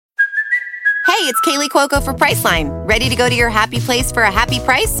it's Kaylee Cuoco for Priceline. Ready to go to your happy place for a happy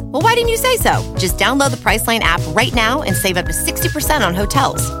price? Well, why didn't you say so? Just download the Priceline app right now and save up to 60% on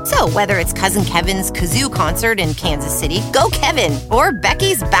hotels. So whether it's Cousin Kevin's Kazoo Concert in Kansas City, go Kevin, or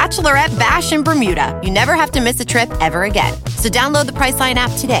Becky's Bachelorette Bash in Bermuda, you never have to miss a trip ever again. So download the Priceline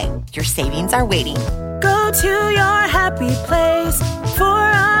app today. Your savings are waiting. Go to your happy place for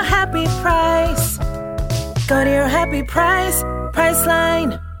a happy price. Go to your happy price,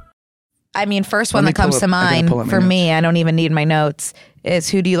 Priceline. I mean, first one that comes to mind for me, I don't even need my notes, is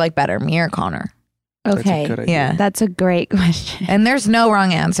who do you like better, me or Connor? Okay. That's a good idea. Yeah. That's a great question. And there's no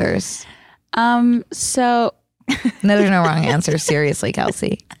wrong answers. So No, there's no wrong answers. Seriously,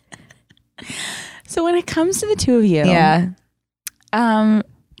 Kelsey. So when it comes to the two of you, Yeah.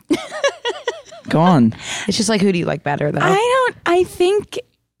 Go on. It's just like, who do you like better, though?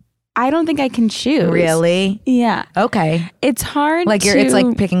 I don't think I can choose. Really? Yeah. Okay. It's hard. Like it's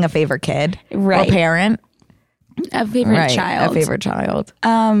like picking a favorite kid, Right. Or parent, a favorite child. A favorite child.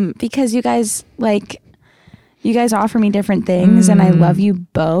 Because you guys offer me different things, and I love you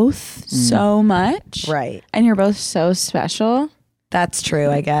both so much. Right. And you're both so special. That's true,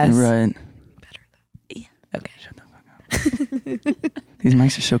 I guess. Right. Okay. Shut the fuck up. These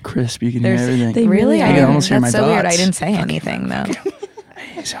mics are so crisp. You can hear everything. They really are. You can almost hear That's my so weird. I thoughts. didn't say anything though.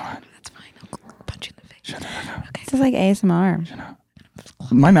 Hey, so on. That's fine. I'll punch you in the face. Shut the fuck up. This is like ASMR. Shut up.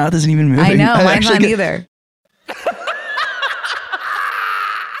 My mouth isn't even moving. I know. Mine's actually not get- either.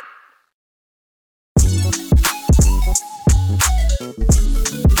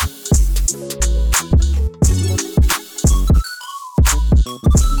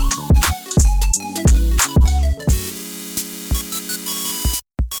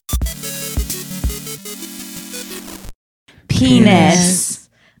 Penis.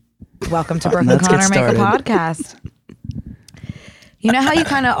 Welcome to Brooke and Let's get Connor Make a started. Podcast. You know how you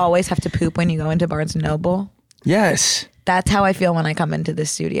kind of always have to poop when you go into Barnes & Noble? Yes. That's how I feel when I come into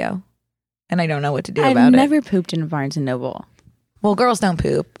this studio. And I don't know what to do I've about it. never pooped in Barnes & Noble. Well, girls don't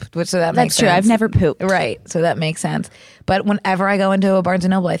poop, which so that makes That's true. sense. I've never pooped. Right. So that makes sense. But whenever I go into a Barnes &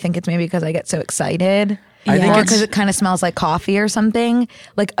 Noble, I think it's maybe because I get so excited. I think Or it's- because it kind of smells like coffee or something.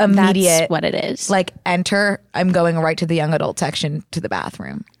 Like immediate. That's what it is. Like enter, I'm going right to the young adult section to the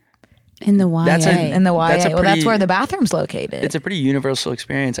bathroom. In the YA. In the YA. That's a Well, that's pretty- where the bathroom's located. It's a pretty universal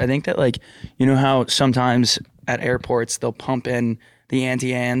experience. I think that, like, you know how sometimes at airports they'll pump in the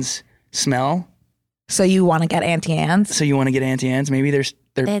Auntie Anne's smell? So you want to get Auntie Anne's? So you want to get Auntie Anne's? Maybe they're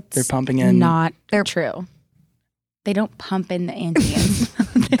pumping in. Not true. They don't pump in the Antians.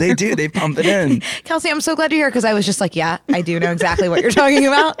 They do. They pump it in. Kelsey, I'm so glad you're here because I was just like, yeah, I do know exactly what you're talking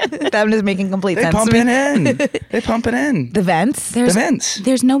about. That is making complete They sense pump to it me. in. They pump it in. The vents? The vents.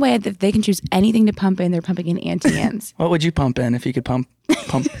 There's no way that they can choose anything to pump in. They're pumping in Antians. What would you pump in if you could pump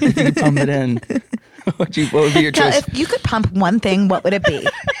if you could pump it in? What would be your choice? If you could pump one thing, what would it be?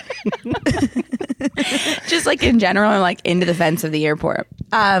 Just like in general, and like into the vents of the airport.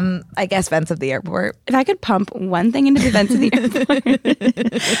 I guess vents of the airport. If I could pump one thing into the vents of the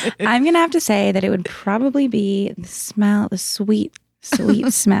airport, I'm gonna have to say that it would probably be the smell, the sweet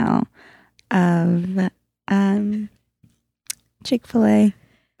smell of Chick-fil-A.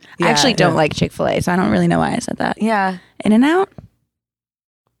 Yeah. I actually don't like Chick-fil-A, so I don't really know why I said that. Yeah. In-N-Out?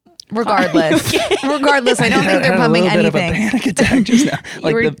 Regardless, I don't think they're I had pumping a little bit anything. of a panic attack just now.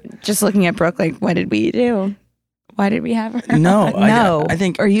 You were just looking at Brooke like, what did we do? Why did we have her? No. No. I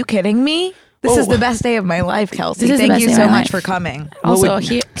think. Are you kidding me? This is Oh. the best day of my life, Kelsey. This is the Thank best you day of so my much life. for coming. Also,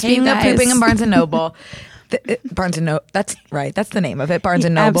 Speaking of pooping in Barnes & Noble, Barnes & Noble, that's right. That's the name of it, Barnes &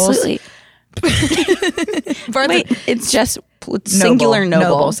 Nobles. Absolutely. Barnes Wait, it's just singular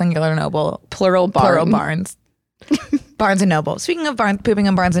noble. Singular Noble. Plural barn. Plural Barnes. Barnes & Noble. Speaking of pooping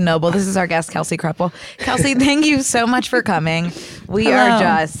in Barnes & Noble, this is our guest, Kelsey Kreppel. Kelsey, thank you so much for coming. We are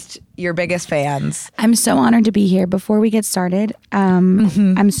just your biggest fans. I'm so honored to be here. Before we get started,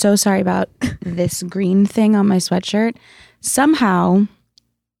 I'm so sorry about this green thing on my sweatshirt. Somehow,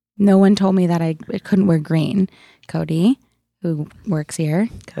 no one told me that I couldn't wear green. Cody, who works here.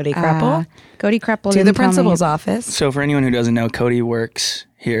 Cody Kreppel. Cody Kreppel. To the didn't tell me- principal's office. So for anyone who doesn't know, Cody works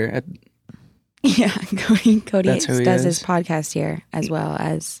here at. Yeah, Cody That's who he does is. his podcast here as well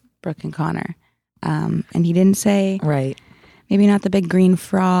as Brooke and Connor. And he didn't say, Right. maybe not the big green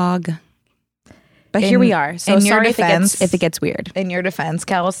frog. But here we are. So in your sorry defense- if it gets weird. In your defense,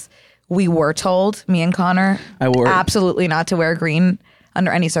 Kels, we were told, me and Connor, I wore it. absolutely not to wear green under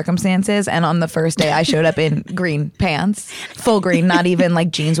any circumstances. And on the first day, I showed up in green pants, full green, not even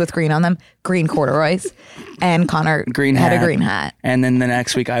like jeans with green on them, green corduroys. And Connor had a green hat. And then the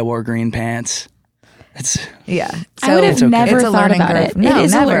next week I wore green pants. It's Yeah. I would have it's a never thought learning about curve. it. No, it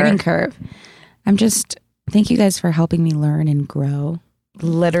is never. a learning curve. Thank you guys for helping me learn and grow.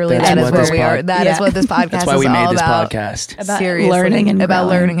 Literally, That's that is what where this we are. That is what this podcast That's why we is made all this about. podcast. About Seriously, learning and about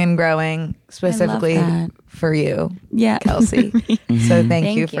growing. learning and growing, specifically that. for you, Yeah. Kelsey. So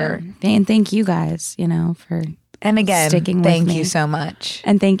thank you for, and thank you guys, for and again, sticking with thank me. you so much.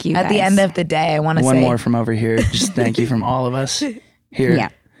 and thank you At guys. the end of the day, I want to One say more from over here. Just thank you from all of us here Yeah.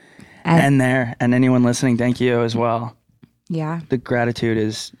 and there, and anyone listening. Thank you as well. Yeah. The gratitude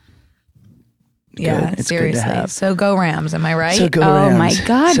is yeah, good. It's seriously. good to have. So go Rams, am I right? So go Oh Rams. my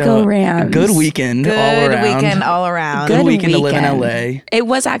God, go Rams. Good weekend all Good around. weekend all around. Good Good weekend to live in weekend. LA. It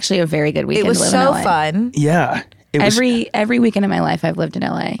was actually a very good weekend. It was to live so in LA. fun. Yeah. It was Every weekend of my life I've lived in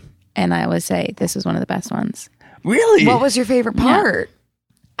LA, and I always say this was one of the best ones. really. What was your favorite part?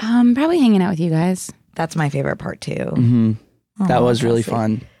 Probably hanging out with you guys. That's my favorite part too. Mm-hmm. That was really Kelsey.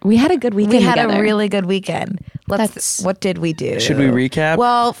 fun. We had a good weekend. We had together. a really good weekend. That's- What did we do? Should we recap?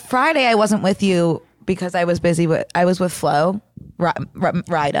 Well, Friday I wasn't with you because I was busy with. I was with Flo,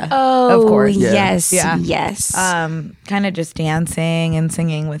 Rida. Oh, of course. yes, Yeah. yes. Kind of just dancing and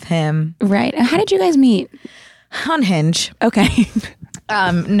singing with him Right. How did you guys meet? on Hinge. Okay.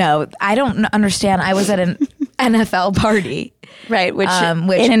 No, I don't understand. I was at an NFL party. Right, which,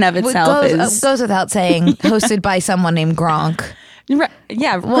 Which in and of which itself goes without saying, hosted by someone named Gronk. Right,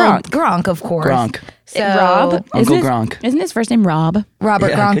 yeah, Well, Gronk. Gronk, of course. Gronk. So, Rob. Uncle Isn't his- Gronk. Isn't his first name Rob? Robert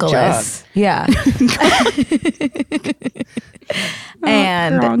Yeah, good Gronkelis. Yeah.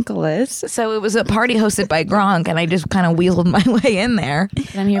 And Gronkelis. so it was a party hosted by Gronk, and I just kind of wheeled my way in there.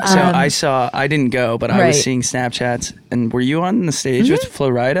 I'm here for So I didn't go, but I right. was seeing Snapchats. And were you on the stage with Flo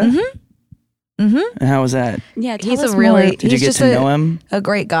Rida? Mm-hmm. And how was that? yeah, tell He's us a really more. Did you he's get just to know him? a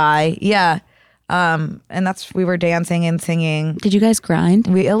great guy. Yeah. And we were dancing and singing. Did you guys grind?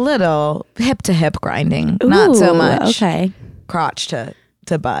 We a little hip to hip grinding, not so Ooh, much Okay. crotch to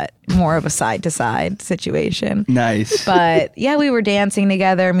butt, more of a side to side situation. Nice. But yeah, we were dancing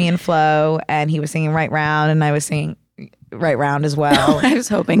together, me and Flo, and he was singing Right Round, and I was singing Right Round as well. I was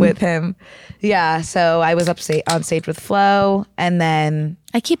hoping. with him. Yeah, so I was on stage with Flo, and then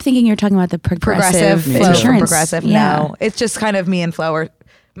I keep thinking you're talking about the progressive Flo from insurance. Progressive. Yeah. No, it's just kind of me and Flo are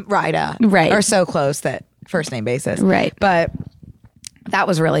Rida, Right. are so close that first name basis, Right. But that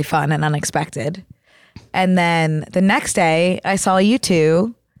was really fun and unexpected. And then the next day, I saw you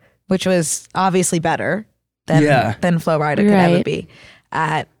two, which was obviously better than Flo Rida could ever Right. be,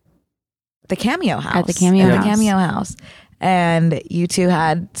 at the Cameo House. At the Cameo At House. the Cameo House. And you two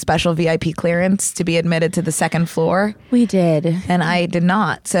had special VIP clearance to be admitted to the second floor, We did. and I did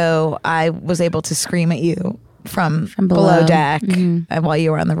not. So I was able to scream at you from below. below deck while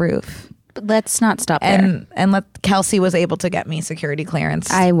you were on the roof. But let's not stop there. And Kelsey was able to get me security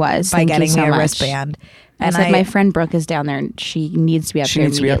clearance. I was. by Thank you getting so me a much. wristband. I said my friend Brooke is down there and she needs to be up She here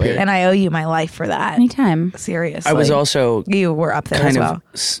needs to be up immediately. here. and I owe you my life for that. Anytime. Seriously, I was also you were up there kind as of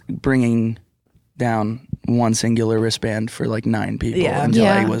well. bringing down one singular wristband for like 9 people Yeah. until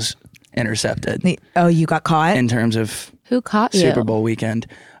I Yeah. was intercepted Oh, you got caught. in terms of Who caught you? Super Bowl weekend.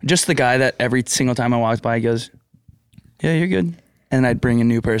 Just the guy that every single time I walked by, he goes, "Yeah, you're good," and I'd bring a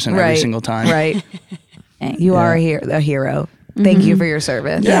new person every single time. Right. You are a hero. Thank you for your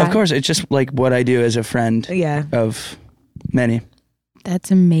service. Yeah, Yeah. of course. It's just like what I do as a friend Yeah. of many.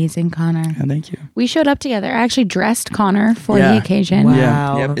 That's amazing, Connor. Yeah, thank you. We showed up together. I actually dressed Connor for Yeah. the occasion. Wow.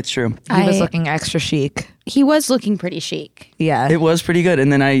 Yeah, yep, it's true. He was I- looking extra chic. He was looking pretty chic. Yeah. It was pretty good.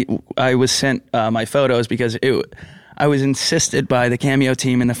 And then I was sent my photos because I was insisted by the Cameo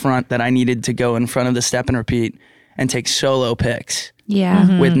team in the front that I needed to go in front of the step and repeat and take solo pics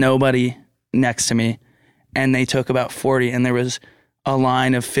Yeah. with nobody next to me. And they took about 40, and there was a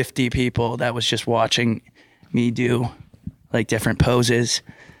line of 50 people that was just watching me do like different poses.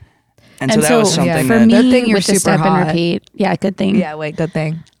 And so that was something for that me Good thing you're with the super step hot. and repeat. Yeah, good thing. Yeah, wait, good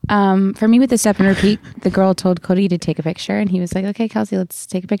thing. For me with the step and repeat, the girl told Cody to take a picture and he was like, "Okay, Kelsey, let's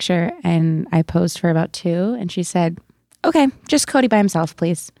take a picture." And I posed for about 2 and she said, "Okay, just Cody by himself,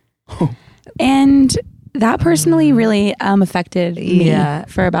 please." And that personally really affected me Yeah.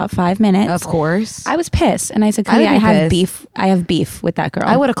 for about 5 minutes. Of course. I was pissed and I said, I "Cody, would I be have pissed. beef. I have beef with that girl."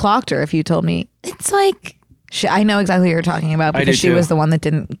 I would have clocked her if you told me. It's like, I know exactly what you're talking about I do because she too. was the one that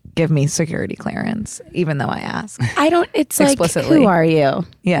didn't give me security clearance, even though I asked. I don't, it's like, Explicitly. who are you?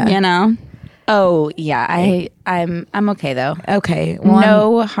 Yeah. You know? Oh yeah. I'm okay though. Okay. Well,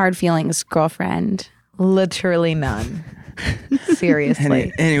 No hard feelings, girlfriend. literally none.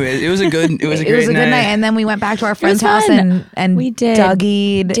 Seriously. Anyways, it was a good It was a good night, and then we went back to our friend's house fun. and We did.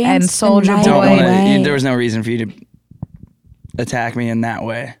 Dougied and Danced the Soldier night Don't Boy. wanna- away. there was no reason for you to attack me in that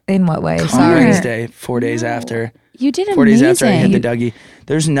way. In what way? On Sorry. Wednesday, 4 days after. You did 4 days after I hit the amazing. Dougie.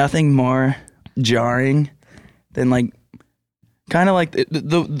 There's nothing more jarring than like kind of like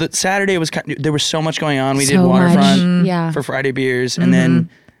the Saturday was there was so much going on. We did waterfront for Friday beers, and then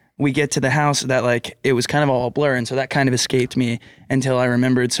we get to the house that like it was kind of all a blur, and so that kind of escaped me until I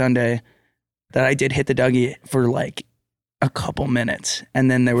remembered Sunday that I did hit the Dougie for like a couple minutes, and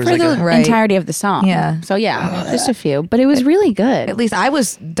then there was for like the entirety of the song. Yeah. So just a few, but it was really good. At least I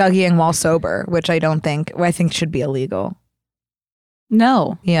was Dougieing while sober, which I think should be illegal.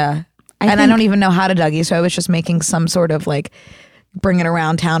 No. Yeah. I don't even know how to Dougie, so I was just making some sort of like bring it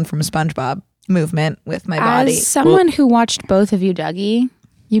around town from SpongeBob movement with my body. As someone who watched both of you Dougie,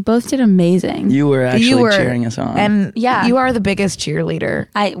 you both did amazing. You were actually cheering us on. And you are the biggest cheerleader.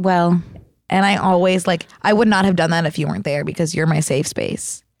 And I always I would not have done that if you weren't there because you're my safe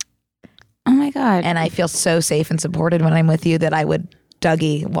space. Oh my God. And I feel so safe and supported when I'm with you that I would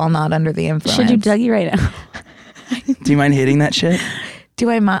Dougie while not under the influence. Should you Dougie right now? Do you mind hitting that shit? Do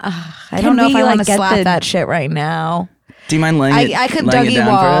I mind? I don't know if I want to slap that shit right now. Do you mind laying I could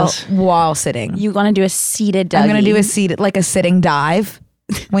Dougie while sitting. You want to do a seated Dougie? I'm going to do a sitting dive.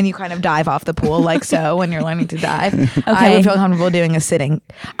 When you kind of dive off the pool like so when you're learning to dive. Okay. I would feel comfortable doing a sitting.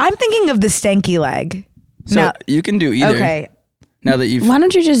 I'm thinking of the stanky leg. So you can do either. Okay. Now that you've... Why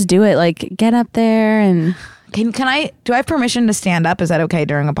don't you just do it? Like get up there and... do I have permission to stand up? Is that okay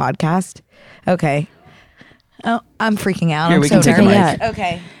during a podcast? Okay. Oh, I'm freaking out. Here, we can take a mic.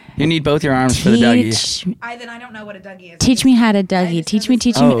 Okay. You need both your arms for the Dougie. I don't know what a Dougie is. Teach me how to Dougie. Teach me.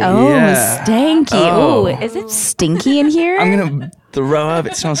 Oh, yeah. Stanky. Oh, is it stinky in here? I'm going to throw up.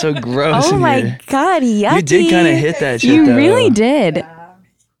 It smells so gross in here. Oh my God, yucky. You did kind of hit that shit, You really did.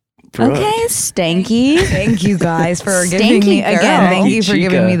 Brooke. Okay, stanky. Thank you guys for giving me again. Thank you for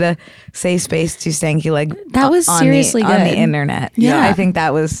giving me the safe space to stanky leg. That was seriously good on the internet. Yeah. I think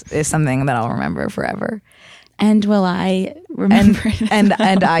that is something that I'll remember forever. And will I remember? And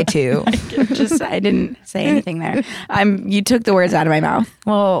I too. I didn't say anything there. You took the words out of my mouth.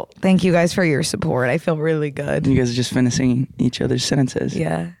 Well, thank you guys for your support. I feel really good. You guys are just finishing each other's sentences.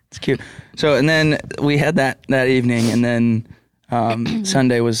 Yeah. It's cute. So, and then we had that evening, and then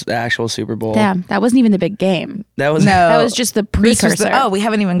Sunday was the actual Super Bowl. Yeah, that wasn't even the big game. That was that was just the precursor. We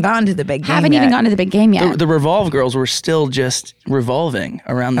haven't even gone to the big game. Haven't even gone to the big game yet. The Revolve girls were still just revolving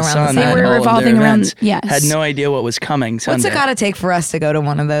around the sun. They were revolving around. Yes. Had no idea what was coming Sunday. What's it got to take for us to go to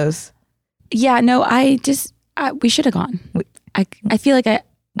one of those? Yeah, no, we should have gone. I feel like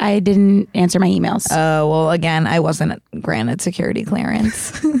I didn't answer my emails. Oh, well, again, I wasn't granted security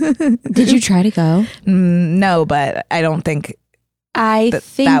clearance. Did you try to go? No, but I don't think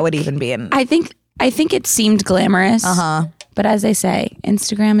that would even be in. I think it seemed glamorous. Uh-huh. But as they say,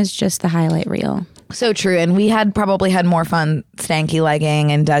 Instagram is just the highlight reel. So true. And we had probably had more fun stanky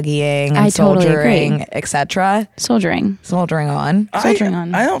legging and Dougieing and soldiering, etc. Soldiering on.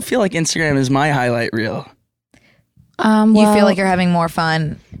 I don't feel like Instagram is my highlight reel. You feel like you're having more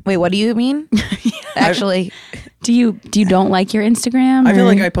fun. Wait, what do you mean? Actually, do you don't like your Instagram? I feel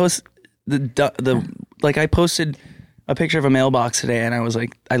like I post I posted a picture of a mailbox today, and I was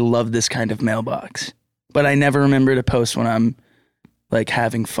like, I love this kind of mailbox, but I never remember to post when I'm like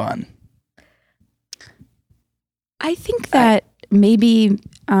having fun. I think that maybe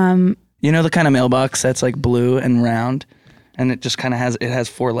you know the kind of mailbox that's like blue and round, and it just kind of has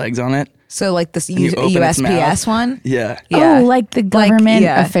 4 legs on it. So like this USPS one? Yeah. Oh, like the government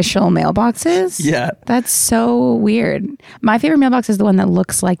official mailboxes? Yeah. That's so weird. My favorite mailbox is the one that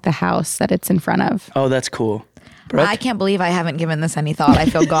looks like the house that it's in front of. Oh, that's cool. Brooke? I can't believe I haven't given this any thought. I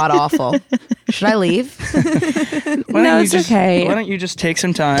feel god awful. Should I leave? No, it's okay. Why don't you just take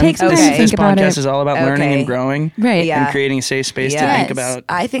some time? Take some time to think This about podcast it. is all about learning and growing. Right. And creating a safe space to think about.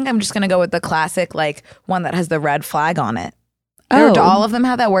 I think I'm just going to go with the classic one that has the red flag on it. Do all of them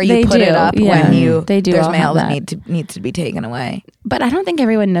have that where you put it up when there's mail that needs to be taken away? But I don't think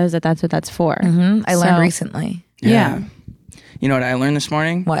everyone knows that that's what that's for. Mm-hmm. I learned recently. Yeah. You know what I learned this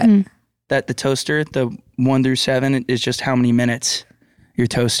morning? What? That the toaster, the 1 through 7, is just how many minutes you're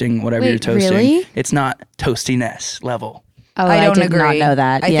toasting whatever you're toasting. Really? It's not toastiness level. Oh, I don't did agree. not know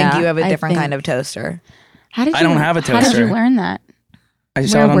that. I think you have a different kind of toaster. I don't have a toaster. How did you learn that? I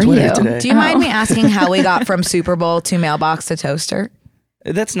saw it on Twitter today. Do you mind me asking how we got from Super Bowl to mailbox to toaster?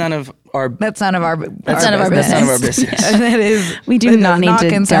 That's none of our business. That is. We do not need to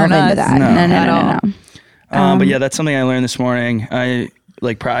delve into that. No. But yeah, that's something I learned this morning. I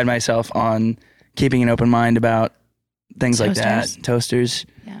pride myself on keeping an open mind about things like that. Toasters.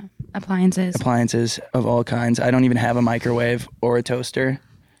 Yeah. Appliances of all kinds. I don't even have a microwave or a toaster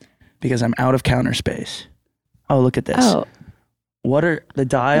because I'm out of counter space. Oh, look at this. Oh. what are the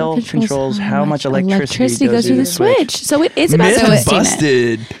dial controls how much electricity goes through the switch. So it is about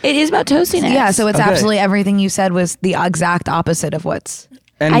busted. It is about toasting it. Yeah, so it's absolutely everything you said was the exact opposite of what's.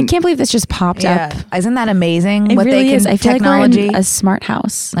 And I can't believe this just popped up. Isn't that amazing? It what really they can is. I feel technology. like we're in a smart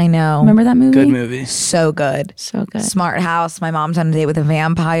house. I know. Remember that movie? good movie. So good. So good. Smart house. My mom's on a date with a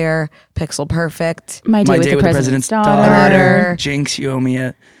vampire. Pixel perfect. My Day, with the President's Daughter. Jinx, you owe me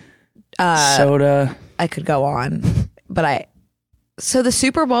a soda. I could go on, but so the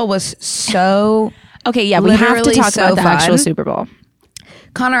Super Bowl was so. Okay, yeah, we have to literally talk so about the fun. actual Super Bowl.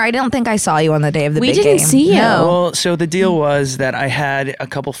 Connor, I don't think I saw you on the day of the We big didn't game. see you. No. Well, so the deal was that I had a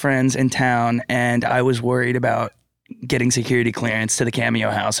couple friends in town, and I was worried about getting security clearance to the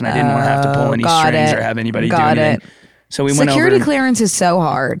Cameo House, and I didn't want to have to pull any got strings it. or have anybody do Got anything. it. So we went over. Security clearance is so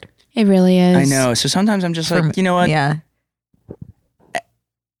hard. It really is. I know. So sometimes I'm just like, you know what? Yeah.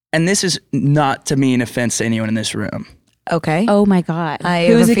 And this is not to mean offense to anyone in this room. Okay. Oh my God. I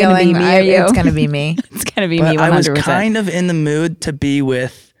Who's have it a going to be? feeling Me or you? It's going to be me. It's going to be But me 100%. I was kind of in the mood to be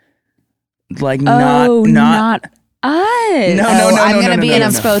with, like, not not. us. No, I'm going to be in a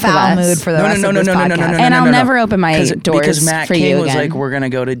Both of foul us. mood for the rest of this podcast. And I'll never open my doors because Matt for King you was again. like, we're gonna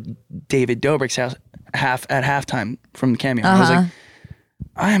go to David Dobrik's house at halftime from the Cameo. I was like,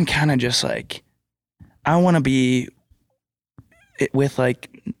 I am kind of just like, I want to be with like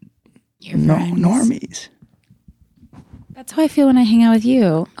normies. That's how I feel when I hang out with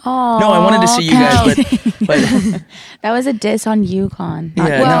you. Oh, No, I wanted to see you guys, but that was a diss on UConn.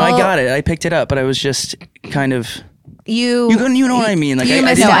 yeah, no, I got it. I picked it up, but I was just kind of. You know what I mean? Like you I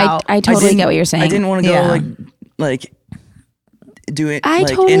missed didn't- out. I totally get what you're saying. I didn't want to go Yeah. like do it. I like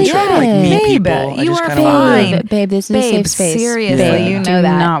totally intro, get like it. meet Babe, people. I you just are kinda wanted to- fine. Babe, this is a Babe, safe space. seriously, Yeah. you know Do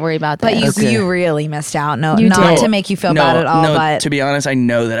that. not worry about that. But you Okay. you really missed out. No, You not did. to make you feel bad at all, no, but to be honest, I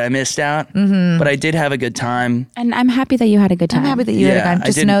know that I missed out, but I did have a good time. And I'm happy that you had a good time. I'm happy that you had a Yeah, time. I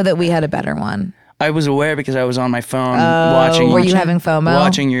Just didn't- know that we had a better one. I was aware because I was on my phone watching. were you having FOMO?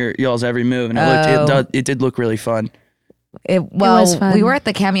 Watching y'all's every move, and it did look really fun. was fun. We were at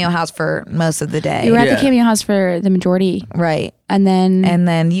the Cameo House for most of the day. You were at Yeah. the Cameo House for the majority. right. And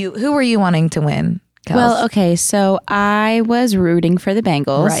then Who were you wanting to win? Kels? well, okay, so I was rooting for the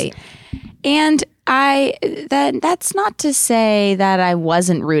Bengals. Right. And that's not to say that I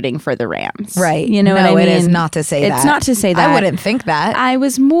wasn't rooting for the Rams. Right. You know no, what I mean? it is not to say that. It's not to say that. I wouldn't think that. I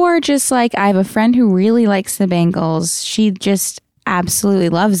was more just like, I have a friend who really likes the Bengals. She just absolutely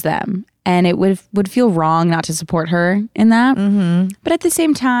loves them. And it would feel wrong not to support her in that. Mm-hmm. But at the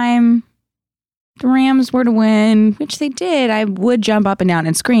same time, the Rams were to win, which they did. I would jump up and down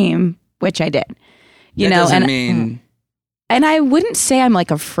and scream, which I did. You That know, doesn't and mean and I wouldn't say I'm like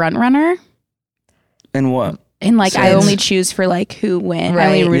a front runner. and what? And like I Sense. only choose for like who wins. I Right.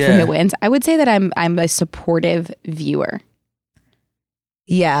 only root for Yeah. who wins. I would say that I'm a supportive viewer.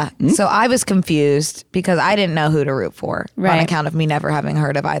 Yeah. So I was confused because I didn't know who to root for on Right. account of me never having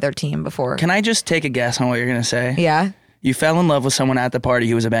heard of either team before. Can I just take a guess on what you're gonna say? Yeah. You fell in love with someone at the party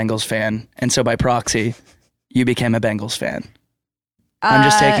who was a Bengals fan, and so by proxy, you became a Bengals fan. I'm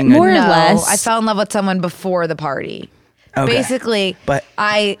just taking more or no, less. I fell in love with someone before the party. Okay. Basically, But-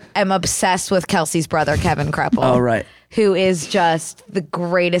 I am obsessed with Kelsey's brother, Kevin Kreppel. Oh, right. Who is just the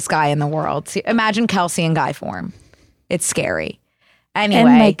greatest guy in the world. See, imagine Kelsey in guy form. It's scary. Anyway.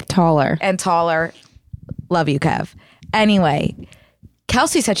 And like taller. and taller. Love you, Kev. Anyway,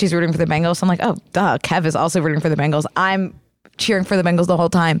 Kelsey said she's rooting for the Bengals. I'm like, oh, duh. Kev is also rooting for the Bengals. I'm cheering for the Bengals the whole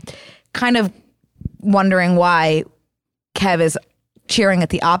time. Kind of wondering why Kev is cheering at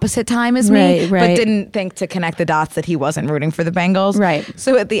the opposite time as me, Right, right. but didn't think to connect the dots that he wasn't rooting for the Bengals. Right.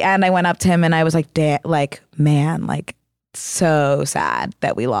 So at the end, I went up to him and I was like, man, like so sad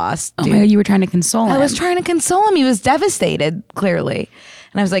that we lost. Oh dude. my God, you were trying to console him. I was trying to console him. He was devastated, clearly.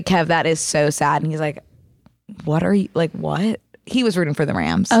 And I was like, Kev, that is so sad. And he's like, what are you, like, what? He was rooting for the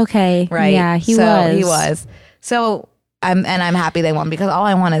Rams. Okay. Right? Yeah, he So was. He was. So I'm happy they won because all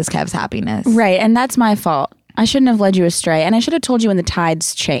I want is Kev's happiness. Right. And that's my fault. I shouldn't have led you astray. And I should have told you when the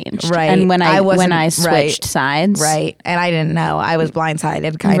tides changed. Right. And when I wasn't- switched right. sides. Right. And I didn't know. I was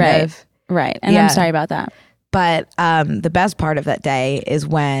blindsided, kind Right. of. Right. And Yeah. I'm sorry about that. But the best part of that day is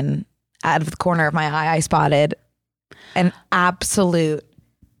when, out of the corner of my eye, I spotted an absolute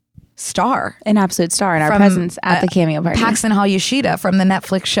star. An absolute star in our From, presence at the cameo party. Paxton Hall Yoshida from the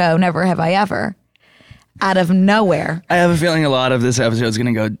Netflix show Never Have I Ever. Out of nowhere. I have a feeling a lot of this episode is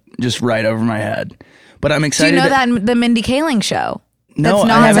going to go just right over my head. But I'm Do you excited. know that the Mindy Kaling show? No, That's I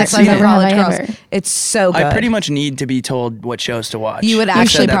not haven't Sex Lives seen of it. College Never Have I Girls. Ever. It's so good. I pretty much need to be told what shows to watch. You would You've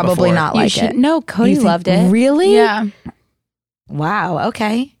actually said that probably before. not You like should, it. No, Cody You think- loved it. Really? Yeah. Wow.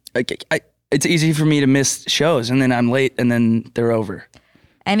 Okay. it's easy for me to miss shows, and then I'm late, and then they're over.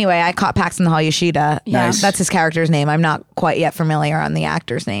 Anyway, I caught Paxton Yoshida. Yeah. Nice. That's his character's name. I'm not quite yet familiar on the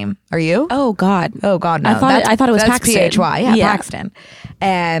actor's name. Are you? Oh God. Oh God, no. I thought it was that's Paxton. PHY. Yeah, Paxton.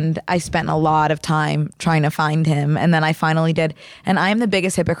 And I spent a lot of time trying to find him, and then I finally did. And I'm the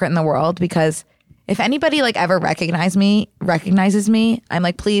biggest hypocrite in the world because if anybody like ever recognizes me, I'm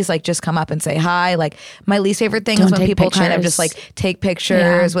like, please, like, just come up and say hi. Like, my least favorite thing is Don't when take people kind of pictures. just like take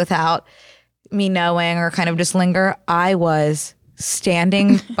pictures without me knowing or kind of just linger. I was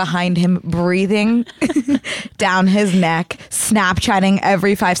standing behind him, breathing down his neck, Snapchatting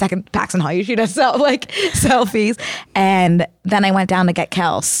every 5 seconds. Paxton Yoshida selfies, and then I went down to get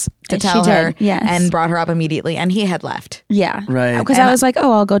Kels to And tell she her, did, yes. and brought her up immediately, and he had left. Yeah. Right. Because I was like,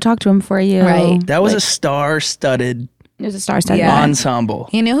 oh, I'll go talk to him for you. Right. That was a star-studded It was a star-studded. Yeah. one. ensemble.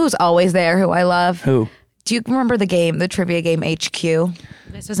 You know who's always there? Who I love? Who? Do you remember the trivia game HQ?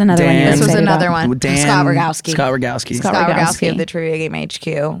 This was another one. you Dan. were This was excited another about. one. Dan, Scott Rogowski. Scott Rogowski. Scott Scott Rogowski Rogowski of the trivia game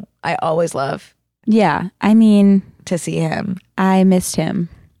HQ. I always love Yeah. I mean, to see him. I missed him.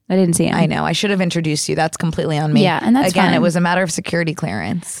 I didn't see him. I know. I should have introduced you. That's completely on me. Yeah, and that's again, fine. it was a matter of security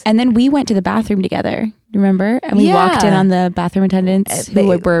clearance. And then we went to the bathroom together. Remember? And we Yeah. walked in on the bathroom attendants who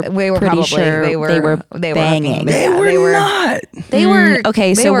were pretty probably sure they were banging. hooking. They Yeah, were not. They were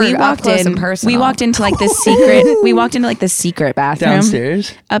Okay, they so were we up walked close in. and personal. We walked into like the secret. We walked into like the secret bathroom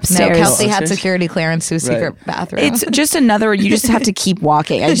Downstairs. No, upstairs. Kelsey had Upstairs? security clearance to a secret bathroom. It's just another. You just have to keep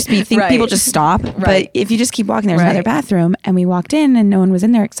walking. I think Right. people just stop. Right. But if you just keep walking, there's Right. another bathroom. And we walked in, and no one was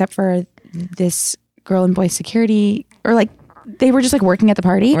in there except for this girl and boy security, or like they were just like working at the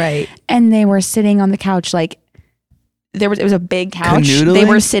party, Right. And they were sitting on the couch, like it was a big couch. They Canoodling?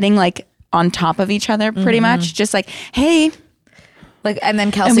 were sitting like on top of each other, pretty much, just like, hey. like, and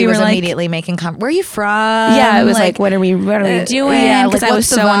then Kelsey we were was like- immediately making where are you from? Yeah, it was like, what are we doing? yeah, Because like, I was what's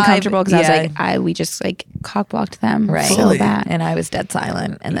the so vibe? uncomfortable because Yeah. I was like, we just like cock blocked them Right. so Fully. bad. And I was dead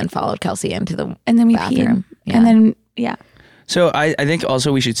silent, and then followed Kelsey into the And then we bathroom. peed. Yeah. And then, yeah. So I think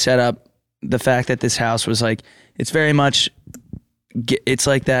also we should set up the fact that this house was like, it's very much, it's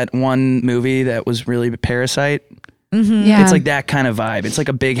like that one movie that was really Parasite. Yeah. It's like that kind of vibe. It's like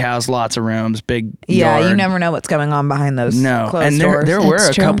a big house, lots of rooms, big Yeah, yard. you never know what's going on behind those No, closed and doors. there were That's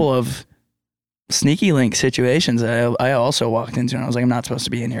a true. couple of sneaky link situations that I also walked into, and I was like, I'm not supposed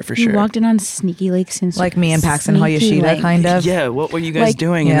to be in here for You sure. walked in on Sneaky Lake since like me and Paxton Sneaky Yoshida, Lake. kind of. Yeah, what were you guys Like-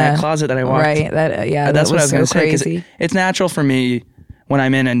 doing in Yeah. that closet that I walked? Right. That That's that what I was going to so say. 'Cause crazy. it's natural for me when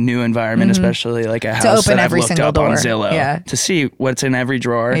I'm in a new environment, especially like a house open that I've every looked single up on door. Zillow, Yeah. to see what's in every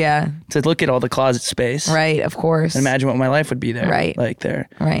drawer. Yeah. To look at all the closet space. Right. Of course. And imagine what my life would be there. Right. Like there.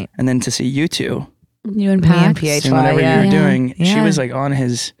 Right. And then to see you two You and Me and Pax. PHY. and whatever yeah. you were Yeah. doing, she Yeah. was like on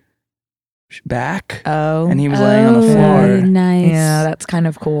his back Oh. and he was laying on the Oh, floor. nice. Yeah, that's kind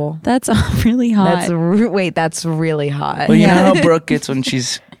of cool. That's really hot. Wait, that's really hot. Well, you Yeah. know how Brooke gets when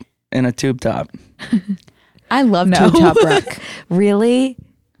she's in a tube top. I love No. Tube Top Brooke. Really?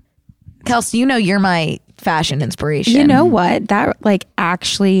 Kelsey, you know you're my fashion inspiration. You know what? That like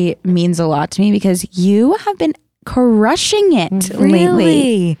actually means a lot to me because you have been crushing it lately.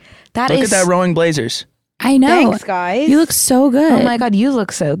 Really? That Look is. at that rowing blazers. I know. Thanks, guys. You look so good. Oh my God, you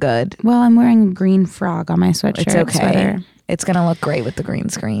look so good. Well, I'm wearing a green frog on my sweatshirt. It's okay. Sweater. It's gonna look great with the green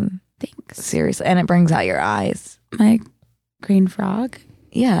screen. Thanks. Seriously, and it brings out your eyes. My green frog.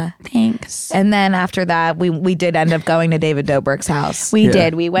 Yeah. Thanks. And then after that, we did end up going to David Dobrik's house. We Yeah.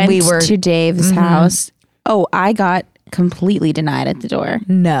 did. We went We were- to Dave's house. Oh, I got completely denied at the door.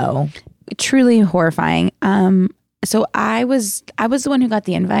 No. Truly horrifying. So I was the one who got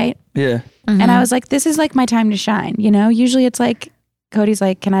the invite. Yeah. And I was like, this is like my time to shine. You know, usually it's like, Cody's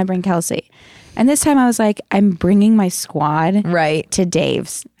like, can I bring Kelsey? And this time I was like, I'm bringing my squad Right. to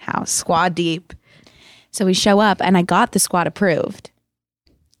Dave's house. Squad deep. So we show up and I got the squad approved.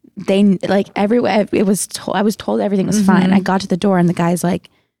 They like everywhere. I was told everything was fine. I got to the door and the guy's like,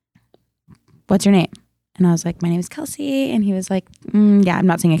 what's your name? And I was like, my name is Kelsey. And he was like, yeah, I'm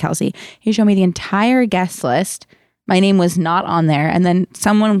not saying a Kelsey. He showed me the entire guest list. My name was not on there. And then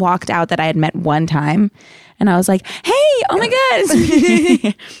someone walked out that I had met one time. And I was like, hey, oh my God. It's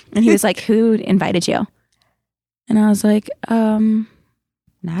me. And he was like, who invited you? And I was like,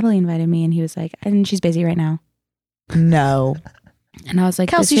 Natalie invited me. And he was like, and she's busy right now. No. And I was like,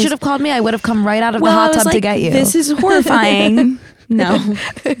 Kelsey this should is- have called me. I would have come right out of the Well, I hot was tub to like, get you. This is horrifying. No.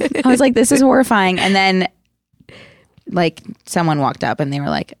 I was like, this is horrifying. And then like someone walked up and they were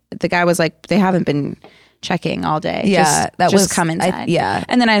like, the guy was like, they haven't been checking all day. Yeah, just was come inside. yeah.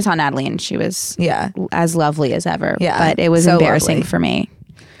 And then I saw Natalie and she was Yeah. as lovely as ever. Yeah, But it was so embarrassing lovely. for me.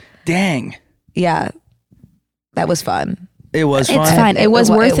 Dang. Yeah. That was fun. It was fun. It's fine. It was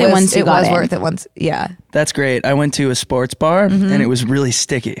worth it once you got in. It was worth it once. Yeah. That's great. I went to a sports bar and it was really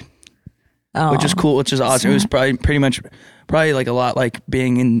sticky, which is cool, which is awesome. It was probably like a lot like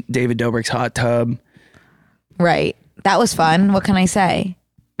being in David Dobrik's hot tub. Right. That was fun. What can I say?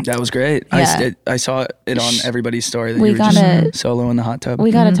 That was great. Yeah. I saw it on everybody's story that We you were gotta- just solo in the hot tub.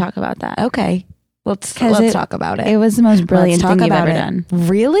 We got to talk about that. Okay. Let's 'Cause talk about it. It was the most brilliant Let's talk thing you've about ever it. done.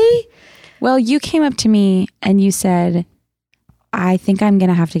 Really? Well, you came up to me and you said, I think I'm going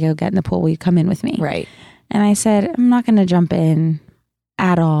to have to go get in the pool. Will you come in with me? Right. And I said, I'm not going to jump in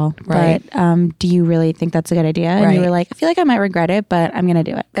at all. Right. But do you really think that's a good idea? And you Right. were like, I feel like I might regret it, but I'm going to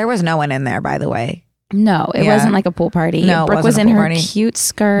do it. There was no one in there, by the way. No, it Yeah. wasn't like a pool party. No, it Brooke wasn't was a in pool her party. cute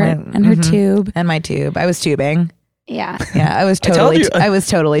skirt Right. and her tube. And my tube. I was tubing. Yeah. Yeah, I was told totally you. I was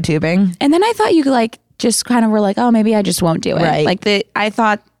totally tubing. And then I thought you like just kind of were like, oh, maybe I just won't do it. Right. Like I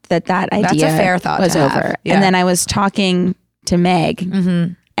thought that idea a fair thought was to have. over. Yeah. And then I was talking to Meg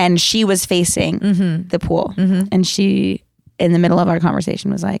and she was facing the pool. And she, in the middle of our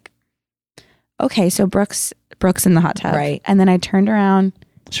conversation, was like, okay, so Brooke's in the hot tub. Right. And then I turned around.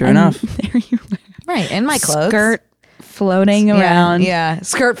 Sure and enough. There you were. Right, in my clothes. Skirt floating around. Yeah,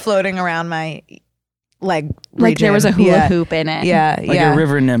 skirt floating around my leg Like there was a region. hula Yeah. hoop in it. Yeah, Like yeah. a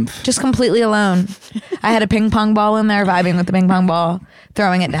river nymph. Just completely alone. I had a ping pong ball in there, vibing with the ping pong ball,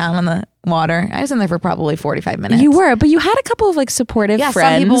 throwing it down in the water. I was in there for probably 45 minutes. You were, but you had a couple of like supportive Yeah,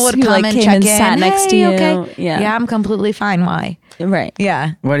 friends. some people would who, come like, and came check and in. sat next to Hey, you. okay. Yeah. Yeah, I'm completely fine. Why? Right.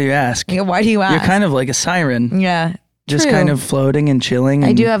 Yeah. Why do you ask? Yeah, why do you ask? You're kind of like a siren, Yeah. just True. kind of floating and chilling. I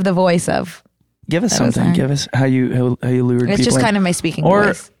and do have the voice of. Give us that was something. her. Give us how you lured It's people just in. kind of my speaking Or-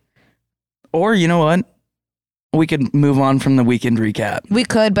 voice. Or you know what? We could move on from the weekend recap. We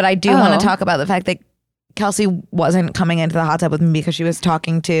could, but I do want Oh. to talk about the fact that Kelsey wasn't coming into the hot tub with me because she was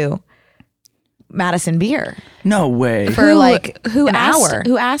talking to Madison Beer No way. for like who an asked, hour.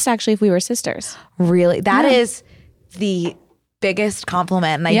 Who asked actually if we were sisters? Really? That Yeah. is the biggest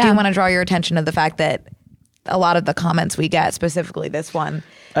compliment. And I Yeah. do want to draw your attention to the fact that a lot of the comments we get, specifically this one,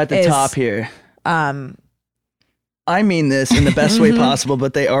 At the is, top here. I mean this in the best way possible,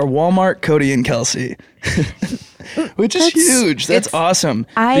 but they are Walmart, Cody, and Kelsey. Which is huge. That's awesome.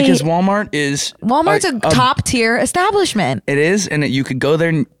 Because Walmart is Walmart's a top tier establishment. It is, and you could go there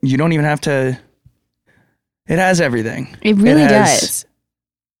and you don't even have to. It has everything. It really has does.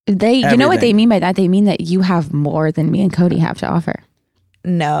 You know what they everything. mean by that? They mean that you have more than me and Cody have to offer.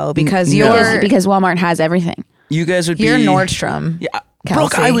 No, because No. you're Because Walmart has everything. You guys would you're be Nordstrom. Yeah, Kelsey.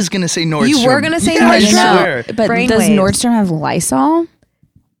 Brooke, I was gonna say Nordstrom. You were gonna say Yeah, I Nordstrom. swear. But Brainwaves. does Nordstrom have Lysol?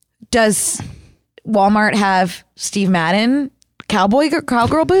 Does Walmart have Steve Madden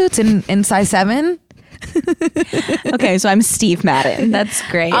cowgirl boots in size 7? Okay, so I'm Steve Madden. That's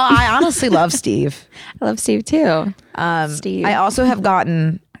great. I honestly love Steve. I love Steve too. Steve. I also have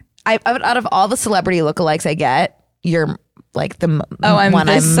gotten out of all the celebrity lookalikes I get, you're like the I'm one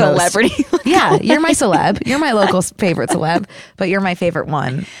the I'm celebrity. Yeah, you're my celeb. You're my local favorite celeb, but you're my favorite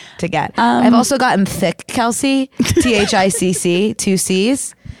one to get. I've also gotten thick Kelsey, THICC, 2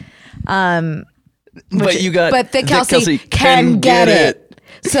 C's. But you got But thick Kelsey can get it.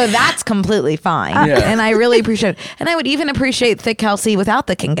 So that's completely fine. Yeah. And I really appreciate it. And I would even appreciate thick Kelsey without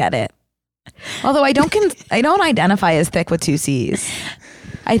the can get it. Although I don't identify as thick with 2 C's.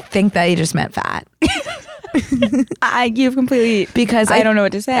 I think that he just meant fat. You've completely Because I don't know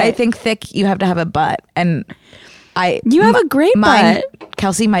what to say. I think thick you have to have a butt. And You have a great mine, butt.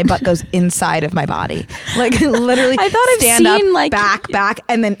 Kelsey, my butt goes inside of my body. Like literally I thought I've stand up, seen, like- back,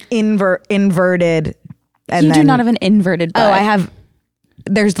 and then inverted. And you then, do not have an inverted butt. Oh, I have.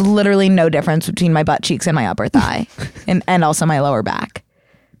 There's literally no difference between my butt cheeks and my upper thigh, and also my lower back.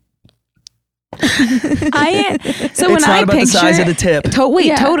 So when It's I not about picture the size of the tip.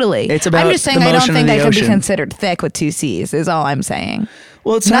 Yeah. Totally. It's about I'm just saying the I don't motion think of I the could be ocean. considered thick with 2 C's. Is all I'm saying.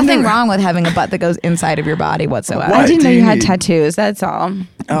 Well, it's Nothing wrong with having a butt that goes inside of your body whatsoever. What I didn't do know you you had need? tattoos. That's all.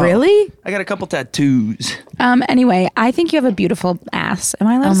 Oh, Really? I got a couple tattoos. Anyway, I think you have a beautiful ass. Am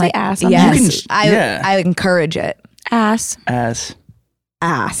I allowed to say ass? on Yes. this? Yeah. I encourage it. Ass. Ass.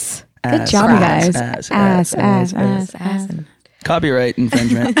 Ass. Good Ass, job, you ass, guys. ass, Ass. Copyright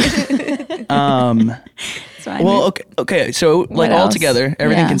infringement. So I Well, okay. So like What all else? together,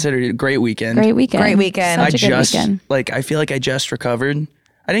 everything Yeah. considered, a great weekend. great weekend. Great weekend. I Such a good just weekend. I feel like I just recovered.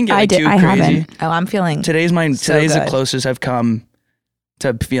 I didn't get I like did- too I crazy. haven't. Oh, I'm feeling. Today's So the good. closest I've come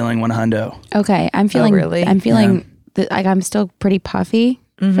to feeling 100. Okay, I'm feeling. really? I'm feeling like I'm still pretty puffy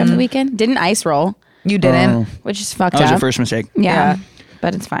from the weekend. Didn't ice roll, You didn't. Oh. which is fucked That was up. your first mistake. Yeah, Yeah.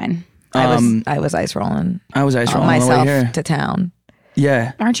 but it's fine. I was ice rolling I was ice rolling myself on the way here. to town.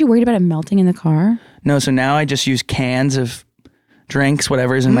 Yeah. Aren't you worried about it melting in the car? No, so now I just use cans of drinks,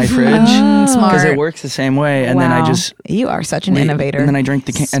 whatever's in my fridge, because Smart. it works the same way. And then I Wow. just You are such an innovator. And then I drink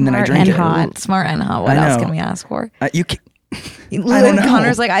the can, and then I drink and it. hot. Smart and hot. What I else know. can we ask for? You can, Literally, know.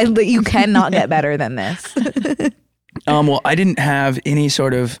 Connor's like, you cannot get better than this. well, I didn't have any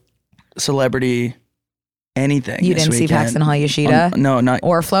sort of celebrity anything. You this didn't see weekend. Paxton Hall Yoshida No, not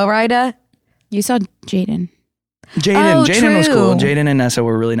or Flo Rida? You saw Jaden. Jaden. Oh, Jaden was cool. true. Jaden and Nessa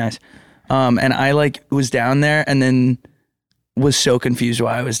were really nice. And I was down there and then was so confused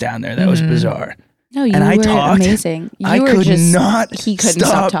why I was down there. That was bizarre. No, you And I were talked. amazing. You I were could just not. He couldn't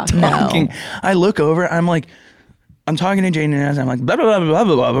stop talking. talking. I look over. I'm like, I'm talking to Jaden and Nessa. I'm like, blah, blah, blah, blah,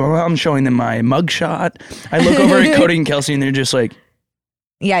 blah, blah, blah. I'm showing them my mugshot. I look over at Cody and Kelsey and they're just like,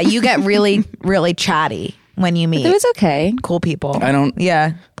 Yeah, you get really, really chatty when you meet It was okay. cool people. I don't.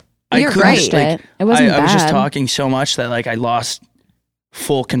 Yeah. I You're couldn't, great. like, It wasn't I was just bad. talking so much that like I lost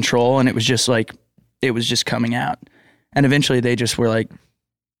full control, and it was just like it was just coming out. And eventually, they just were like,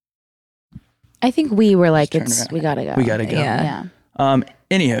 I think we were like, Just turn around. we gotta go. "We gotta go." Yeah. Yeah.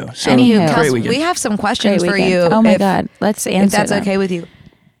 Anywho, so Anywho. great Kels, weekend. we have some Great questions for weekend. you. Oh my if- God. Let's answer If that's them. okay with you.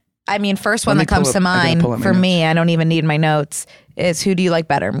 I mean, first one Let me that comes pull to up- I gotta mind pull up my for notes. me, I don't even need my notes, is who do you like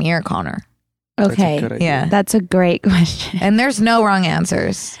better, me or Connor? Okay. That's a good idea. Yeah. That's a great question. And there's no wrong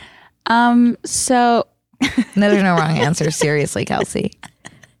answers. So No, there's no wrong answers. Seriously, Kelsey.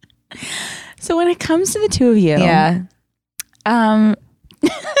 when it comes to the two of you, Yeah.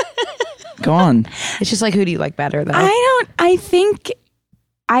 Go on. It's just like, who do you like better, though? I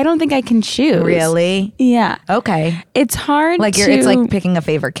don't think I can choose. Really? Yeah. Okay. It's hard Like to it's like picking a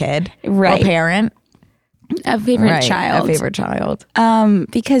favorite kid. Right. Or parent. a favorite Right, child. A favorite child.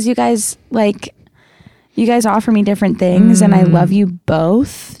 Because you guys offer me different things and I love you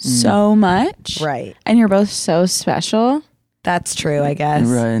both so much. Right. And you're both so special. That's true, I guess.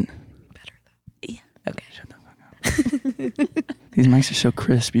 Right. Okay. These mics are so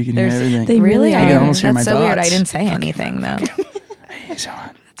crisp. You can hear There's- everything. They really I are. can almost hear That's my so weird. I thoughts. didn't say anything, though. Hey, so,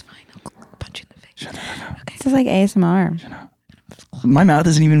 That's fine. I'll punch you in the face. shut the fuck up. This is like ASMR. My mouth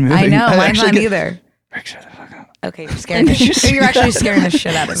isn't even moving. I know. Mine's actually not get- either. Rick, shut the fuck up. Okay, you're scaring the shit. You're actually scaring the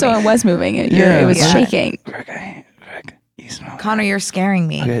shit out of me. So it was moving. It was Yeah. shaking. Rick, you smell. Connor, you're scaring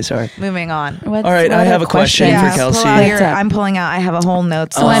me. Okay, sorry. Moving on. What's- All right, what I are have a question Yeah, for Kelsey. pull out your- What's up? I'm pulling out. I have a whole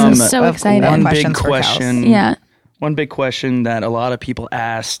notes. Oh, I'm list so of excited. One big questions for Kels. question. Yeah. One big question that a lot of people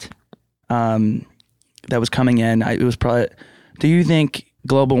asked that was coming in, it was probably, do you think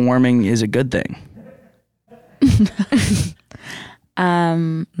global warming is a good thing?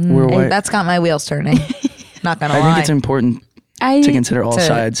 That's got my wheels turning. Not gonna I lie. think it's important to consider all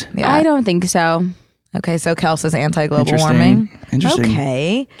sides. Yeah. I don't think so. Okay, so Kels is anti-global Interesting. warming. Interesting.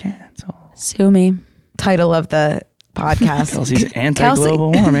 Okay. Cancel. Sue me. Title of the podcast. Kelsey's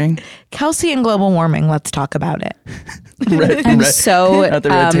anti-global warming. Kelsey and global warming. Let's talk about it. I'm so At the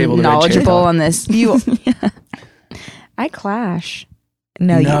red table, the red chair knowledgeable talk. on this. You I clash.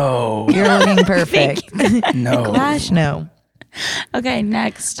 no, No. you're looking perfect. No. Clash, no. Okay,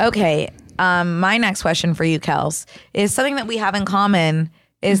 next. Okay. My next question for you, Kels, is something that we have in common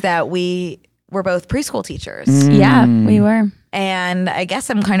is that we're both preschool teachers. Yeah, we were. And I guess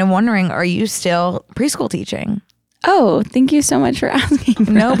I'm kind of wondering, are you still preschool teaching? Oh, thank you so much for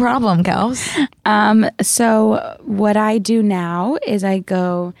asking. No problem, Kels. So what I do now is I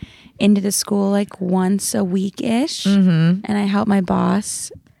go into the school like once a week-ish, and I help my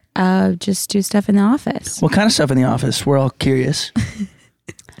boss just do stuff in the office. What kind of stuff in the office? We're all curious.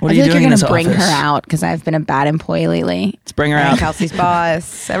 What I are you feel like doing you're in gonna this bring office? her out because I've been a bad employee lately. Let's bring her And out. Kelsey's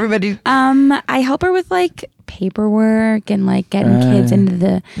boss. Everybody. I help her with like paperwork and like getting kids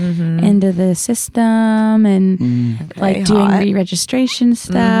into the system and like doing hot. re-registration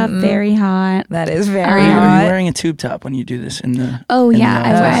stuff. Very hot. That is very Are you hot. wearing a tube top when you do this in the? Oh in the yeah,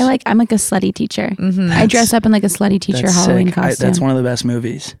 office? I'm like a slutty teacher. I dress up in like a slutty teacher That's Halloween sick. costume. That's one of the best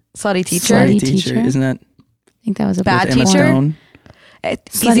movies. Slutty teacher. Slutty Slutty teacher, teacher. isn't that? I think that was a Bad with Emma teacher? Stone?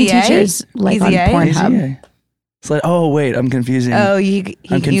 Slutty Easy A? teachers like on Easy A? Pornhub. Oh wait, I'm confusing. Oh, you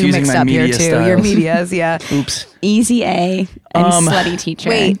confusing mixed my up your media two. Your styles. medias, yeah. Oops. Easy A and slutty teacher.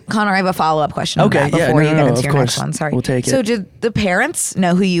 Wait, Connor, I have a follow-up question Okay, on that yeah, before no, you no, get no, into of your course. next one. Sorry. We'll take it. So did the parents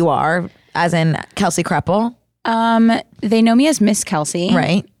know who you are, as in Kelsey Kreppel? They know me as Miss Kelsey.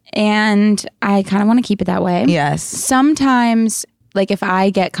 Right. And I kind of want to keep it that way. Yes. Sometimes, like if I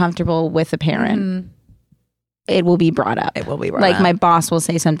get comfortable with a parent, it will be brought up. It will be brought like up. my boss will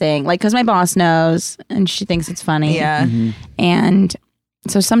say something, like because my boss knows and she thinks it's funny. Yeah. And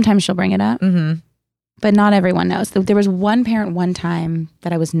so sometimes she'll bring it up. But not everyone knows. There was one parent one time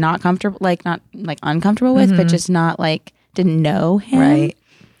that I was not comfortable, like not like uncomfortable with, but just not like didn't know him. Right.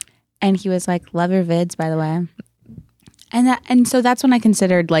 And he was like, love your vids, by the way. And so that's when I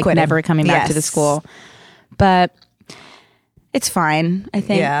considered like Quitting. never coming back to the Yes. school. But it's fine, I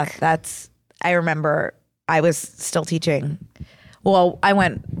think. Yeah, I remember I was still teaching. Well, I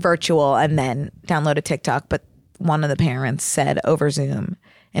went virtual and then downloaded TikTok, but one of the parents said over Zoom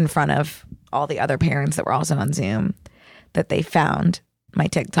in front of all the other parents that were also on Zoom that they found my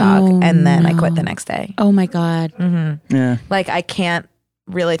TikTok, and then I quit the next day. Oh my God. Yeah. Like, I can't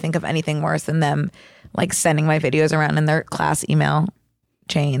really think of anything worse than them like sending my videos around in their class email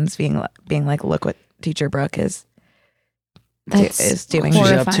chains, being like, look what Teacher Brooke is doing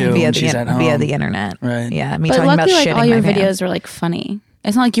She's up to via when she's at home. via the internet. Right. Yeah, me But talking about luckily, like shitting all your my videos pants. were like funny.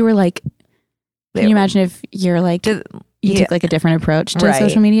 It's not like you were like, can you imagine if you're like, you took like a different approach to Right.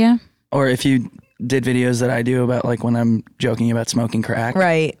 social media? Or if you did videos that I do about like when I'm joking about smoking crack.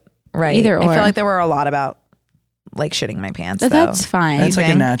 Right. Either I or. feel like there were a lot about like shitting my pants. But though. that's fine. That's like a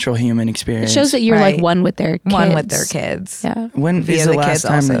think? natural human It experience. shows that you're Right. like one with their kids. one with their kids. Yeah. When via is the the last kids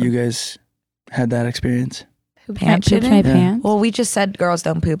time that also. you guys had that experience? Pant Pooped shitting? my Yeah. pants. Well, we just said girls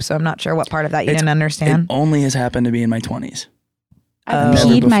don't poop, so I'm not sure what part of that you It's- didn't understand. It only has happened to me in my 20s. I've Never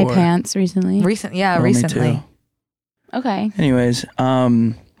peed my before. pants recently. Only Recently. two. Okay. Anyways,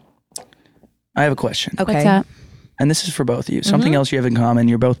 I have a question. Okay. What's up? And this is for both of you. Something else you have in common.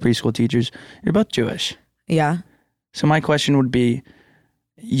 You're both preschool teachers. You're both Jewish. Yeah. So my question would be,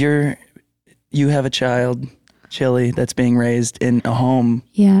 you have a child, Chili, that's being raised in a home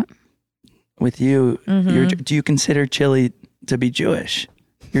Yeah. with you. Do you consider Chili to be Jewish?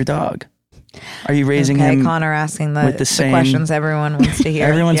 Your dog. Are you raising Okay, him? Connor asking the with the same- questions everyone wants to hear.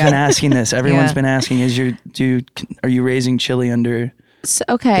 Everyone's Yeah. been asking this. Everyone's Yeah. been asking, are you raising Chili under So,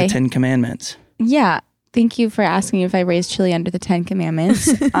 okay. the 10 Commandments? Yeah. Thank you for asking if I raised Chili under the 10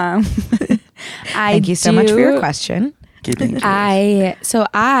 Commandments. Thank you so much for your question. Keeping it I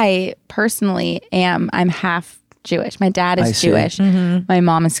personally I'm half Jewish. My dad I is see. Jewish. My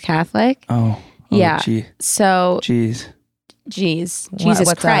mom is Catholic. Oh, Yeah. Gee. So, Jeez. Jesus what's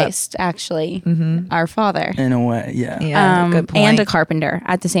up? Christ, actually, our father. In a way, yeah. Yeah, good point. And a carpenter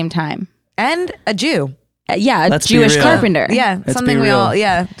at the same time. And a Jew. Yeah, a Let's be Jewish real. carpenter. Yeah, Let's something be we real.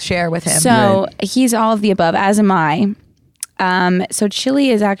 all share with him. So he's all of the above, as am I. So Chili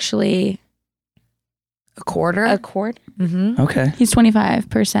is actually a quarter. a quarter. Okay. He's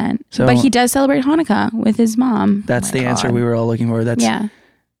 25%. So- but he does celebrate Hanukkah with his mom. That's the answer God. we were all looking for. That's Yeah.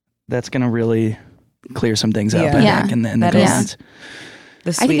 That's going to really clear some things up, Yeah. I Yeah. think, in the That is- comments.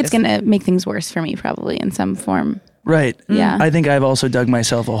 The I think it's sweetest. going to make things worse for me probably in some form. Right. Yeah. I think I've also dug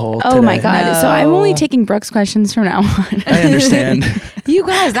myself a hole Oh today. my God. So I'm only No. taking Brooke's questions from now on. I understand. You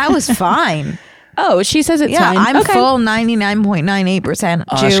guys, that was fine. Oh, she says it's Yeah, fine. I'm Okay. full 99.98%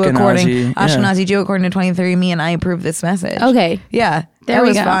 Jew Ashkenazi, according yeah. Ashkenazi Jew according to 23andMe, and I approve this message. Okay. Yeah, There that we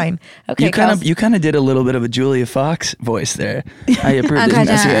was go. fine. Okay, You kind of did a little bit of a Julia Fox voice there. I approve this Okay,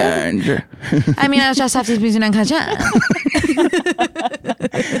 message. I mean, I just have to be in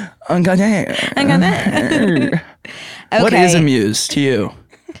What is a muse to you?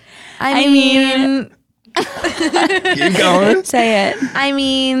 I mean, Keep going. Say it. I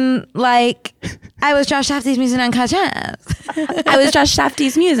mean, like, I was Josh Safdie's music on Kajaz. I was Josh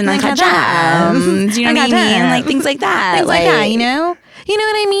Safdie's muse and Like Uncut that. Gems. You know what I mean? Like things like that. Things like that, you know? You know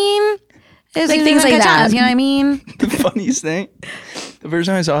what I mean? It was Like things like that. You know what I mean? The funniest thing, the first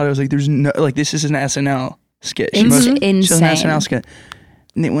time I saw it, I was like, "There's no like this is an SNL skit. It's She was an insane. SNL skit.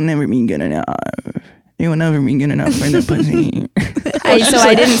 And it will never be good enough. It will never be good enough for the pussy."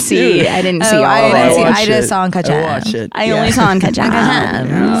 I didn't see. I didn't see all I of didn't it. see. watched I just it. saw Uncut I Gems. watched it. I Yeah. only saw Uncut Gems.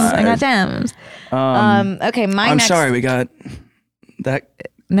 I got gems. Okay, my I'm next. sorry, we got that.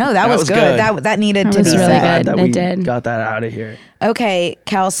 No, that was good. good. That needed That to was be really said. good. That It we did. got that out of here. Okay,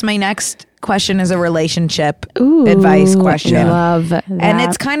 Kels, my next question is a relationship Ooh, advice question. Love that. And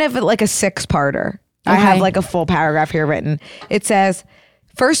it's kind of like a 6-parter. I Okay. have like a full paragraph here written. It says,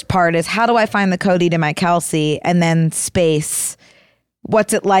 first part is, how do I find the Cody to my Kelsey? And then space,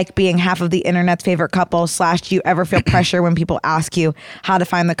 what's it like being half of the internet's favorite couple? / do you ever feel pressure when people ask you how to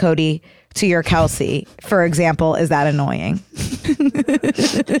find the Cody to your Kelsey? For example, is that annoying?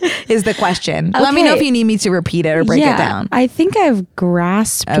 Is the question. Let me know Okay. if you need me to repeat it or break it down. I think I've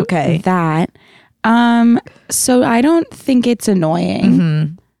grasped Okay. that. So I don't think it's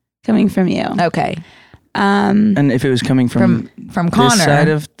annoying coming from you. Okay. And if it was coming from From Connor. this side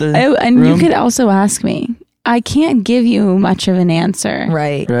of the Oh, and room, you could also ask me. I can't give you much of an answer.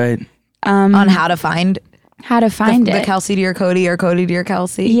 Right. right? On how to find How to find the it. Kelsey to your Cody or Cody to your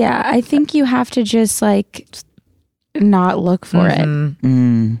Kelsey. Yeah, I think you have to just like not look for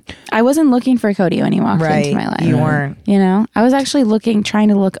it. I wasn't looking for Cody when he walked into my life. You weren't. You know, I was actually trying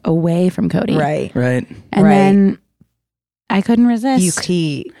to look away from Cody. Right. And then I couldn't resist.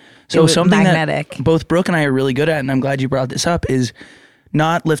 So something magnetic. that both Brooke and I are really good at, and I'm glad you brought this up, is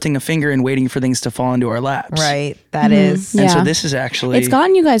not lifting a finger and waiting for things to fall into our laps. Right. That is. And so this is actually... It's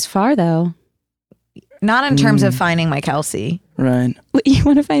gotten you guys far, though. Not in terms of finding my Kelsey. Right. Wait, you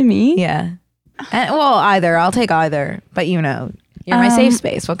want to find me? Yeah. And, well, either. I'll take either. But you know, you're my safe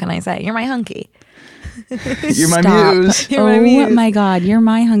space. What can I say? You're my hunky. You're my muse. You're my muse. Oh my God, you're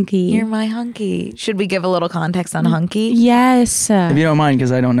my hunky. You're my hunky. Should we give a little context on hunky? Yes. If you don't mind,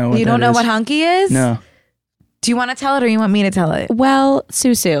 because I don't know what You that don't know is. what hunky is? No. Do you want to tell it or you want me to tell it? Well,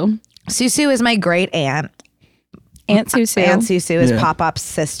 Susu. Susu is my great aunt. Aunt Susu. Aunt Susu is Pop-Up's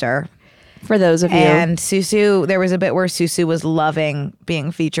sister. For those of you. And Susu, there was a bit where Susu was loving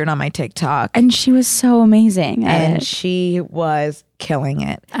being featured on my TikTok. And she was so amazing. And she was killing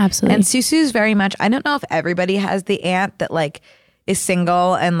it. Absolutely. And Susu's very much, I don't know if everybody has the aunt that like is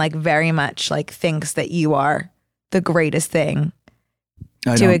single and like very much like thinks that you are the greatest thing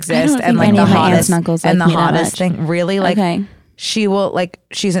to exist and like the hottest and the hottest thing. Really? Like she will like,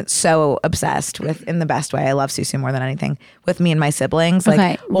 she's so obsessed with, in the best way. I love Susu more than anything, with me and my siblings.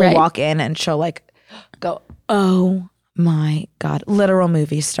 Like we'll walk in and she'll like go, oh my God, literal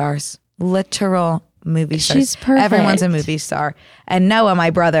movie stars. She's perfect. Everyone's a movie star. And Noah,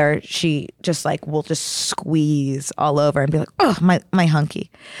 my brother, she just like will just squeeze all over and be like, oh, my hunky.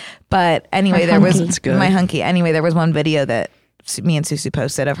 But anyway, my hunky. Anyway, there was one video that me and Susu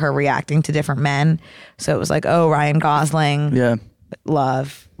posted of her reacting to different men. So it was like, oh, Ryan Gosling,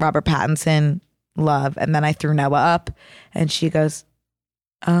 love. Robert Pattinson, love. And then I threw Noah up and she goes,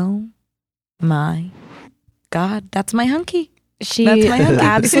 oh my God, that's my hunky. She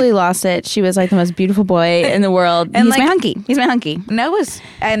absolutely lost it. She was like the most beautiful boy in the world. And he's my hunky. Noah's,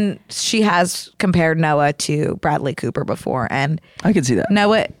 and she has compared Noah to Bradley Cooper before. And I could see that.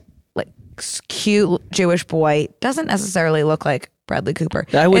 Noah, like cute Jewish boy, doesn't necessarily look like Bradley Cooper.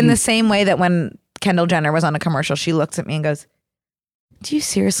 In the same way that when Kendall Jenner was on a commercial, she looks at me and goes, do you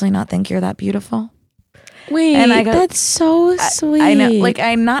seriously not think you're that beautiful? Wait, and I go, that's so sweet. I know, like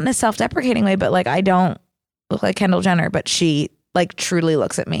I'm not in a self-deprecating way, but like I don't look like Kendall Jenner, but she like truly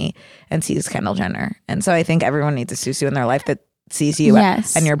looks at me and sees Kendall Jenner. And so I think everyone needs a Susu in their life that sees you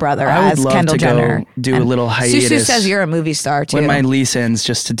and your brother as Kendall Jenner. Do a little hiatus. Susu says you're a movie star too. When my lease ends,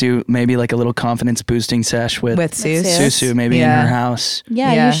 just to do maybe like a little confidence boosting sesh with Susu, maybe in her house.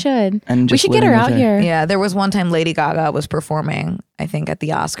 Yeah, you should. And we should get her out here. Yeah, there was one time Lady Gaga was performing, I think at the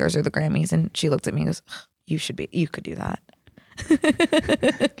Oscars or the Grammys, and she looked at me and goes, you could do that.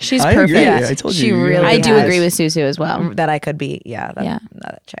 She's perfect. Agree. I told you. I do agree with Susu as well. That I could be.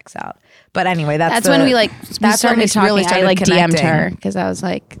 That checks out. But anyway, that's when we started talking. Really started I connecting. DM'd her because I was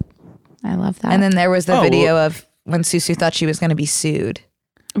like, I love that. And then there was the video of when Susu thought she was going to be sued.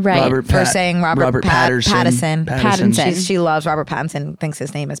 Right. For saying Robert Pattinson. She loves Robert Pattinson, thinks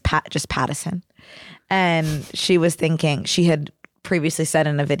his name is just Pattison. And she was thinking, she had previously said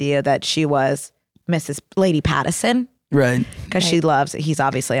in a video that she was Mrs. Lady Pattison. Right. Because she loves, he's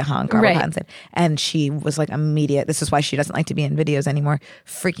obviously a hunk, Robert Pattinson. And she was like immediate, this is why she doesn't like to be in videos anymore,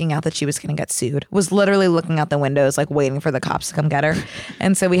 freaking out that she was going to get sued. Was literally looking out the windows, like waiting for the cops to come get her.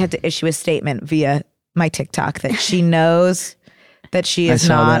 And so we had to issue a statement via my TikTok that she knows that she is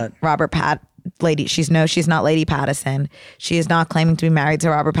not she's not Lady Pattison. She is not claiming to be married to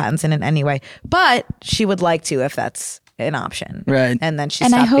Robert Pattinson in any way. But she would like to if that's an option. Right. And then she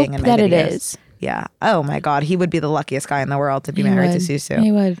stopped being in my videos. And I hope that it is. Yeah. Oh my God. He would be the luckiest guy in the world to be married to Susu.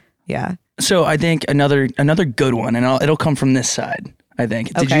 He would. Yeah. So I think another good one, and it'll come from this side. I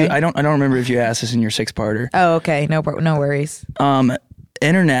think. Did you? I don't remember if you asked this in your 6-parter. Oh, okay. No worries.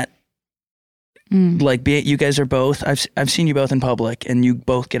 Internet. Like, you guys are both. I've seen you both in public, and you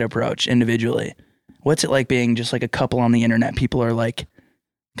both get approached individually. What's it like being just like a couple on the internet? People are like,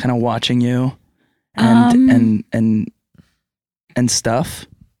 kind of watching you, and stuff.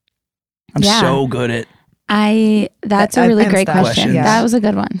 I'm so good at. That's a really great question. Yeah. That was a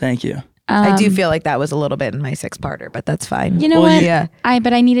good one. Thank you. I do feel like that was a little bit in my 6-parter, but that's fine. You know what? Yeah.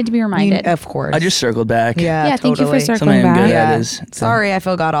 But I needed to be reminded. Of course. I just circled back. Yeah, thank you for circling Something back. I'm good at is. Sorry, I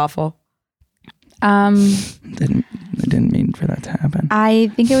feel god awful. Didn't mean for that to happen.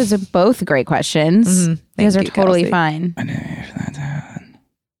 I think it was both great questions. Mm-hmm. You guys are totally fine. I didn't mean for that to happen.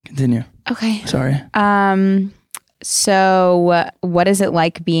 Continue. Okay. Sorry. So what is it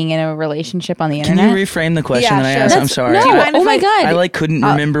like being in a relationship on the internet? Can you reframe the question that I asked? I'm sorry. No, oh my God. I couldn't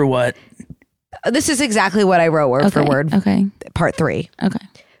remember what. This is exactly what I wrote word for word. Okay. Part 3. Okay.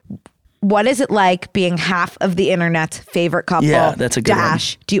 what is it like being half of the internet's favorite couple? Yeah, that's a good one.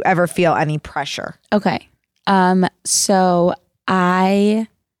 Do you ever feel any pressure? Okay. So I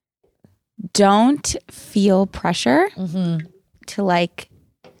don't feel pressure to like,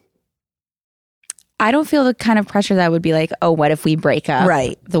 I don't feel the kind of pressure that would be like, oh, what if we break up?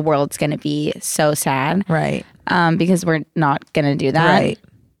 Right. The world's going to be so sad. Right. Because we're not going to do that. Right.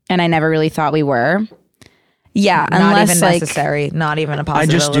 And I never really thought we were. Yeah. Not unless even like, necessary. Not even a I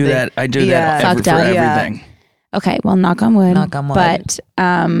possibility. just do that. I do that Fucked for up. everything. okay, well, knock on wood. Knock on wood. But,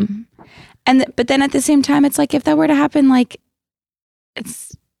 but then at the same time, it's like, if that were to happen, like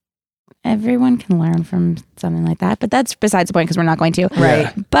everyone can learn from something like that. But that's besides the point because we're not going to.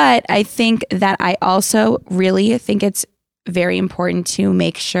 Right. But I think that I also really think it's very important to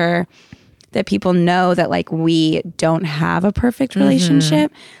make sure that people know that like we don't have a perfect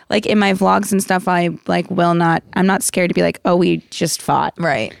relationship. Like in my vlogs and stuff, I'm not scared to be like, oh, we just fought.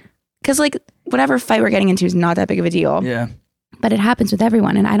 Right. Because like whatever fight we're getting into is not that big of a deal. Yeah. But it happens with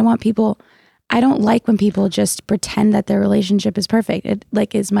everyone. And I don't like when people just pretend that their relationship is perfect. It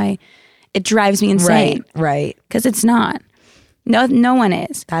drives me insane. Right. Because it's not. No one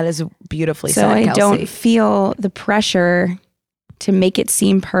is. That is beautifully So said, I Kelsey. don't feel the pressure to make it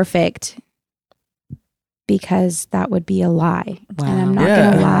seem perfect because that would be a lie. Wow. And I'm not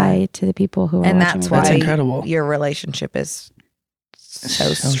going to lie to the people who are And watching that's me. why That's incredible. your relationship is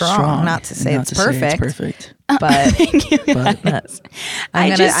so strong. Not to say it's perfect. But Thank you. that's,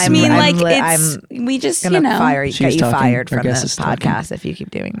 we just, I'm gonna you get She's you talking. fired Our from guest this is talking. podcast if you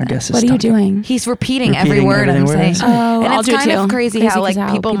keep doing Our that. guest is What are you talking. doing? He's repeating every Repeating word I'm every word I saying. say. Oh, And I'll it's do it kind of too. crazy Crazy how like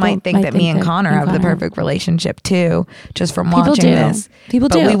 'cause people might think that me and Connor have the Connor- perfect relationship too, just from People watching do. this. People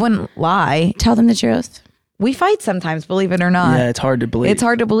but do. we wouldn't lie. Tell them the truth. We fight sometimes, believe it or not. Yeah, it's hard to believe. It's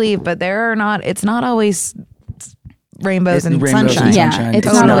hard to believe, but it's not always rainbows and Rainbows sunshine. and Yeah, sunshine. it's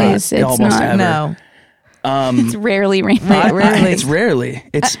not always- it's almost not. ever. No. It's rarely rainbow. Rarely. It's rarely.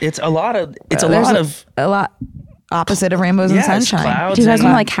 It's a lot of. It's a There's lot of. a lot opposite of rainbows and Yes, sunshine. clouds. Do you guys and-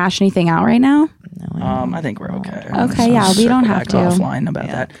 want to like hash anything out right now? I think we're okay. Okay, yeah, we don't circle have back to. offline about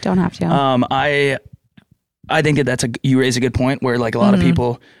that. Don't have to. I think that you raise a good point where like a lot of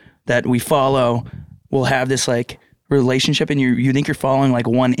people that we follow will have this like relationship and you think you're following like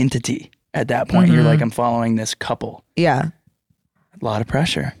one entity at that point. You're like, I'm following this couple. Yeah. A lot of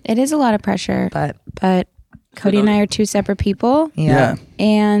pressure. It is a lot of pressure, But Cody and I are two separate people, yeah.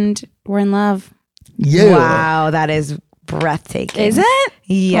 and we're in love. Yeah. Wow, that is breathtaking. Is it?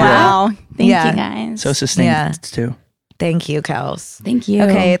 Yeah. Wow. Thank Yeah. you guys. So sustained Yeah. too. Thank you, Kels. Thank you.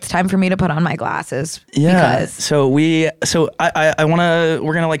 Okay, it's time for me to put on my glasses. Yeah. Because So we're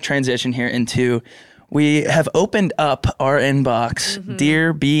gonna like transition here into, we have opened up our inbox,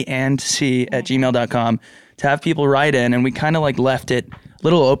 dearbandc@gmail.com, to have people write in, and we kind of like left it a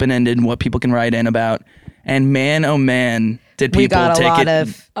little open-ended what people can write in about. And man, oh man, did people we got a take lot it.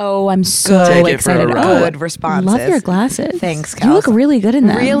 of Oh, I'm so Take it for a excited. ride. Oh, good responses. love your glasses. Thanks, You look Kels. really good in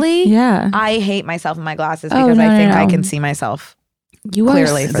them. Really? Yeah. I hate myself in my glasses Oh, because no, I no, think no. I can see myself You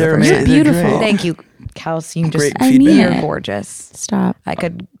clearly are. for the They're first You're time. amazing. beautiful. Great. Thank you, Kels. You just Great I mean feedback. you're it. gorgeous. Stop. I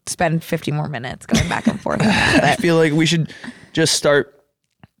could spend 50 more minutes going back and forth. I feel like we should just start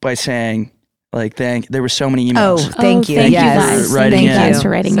by saying like there were so many Oh, emails. thank you. Thank Yes. you guys. For writing Thank you in. guys for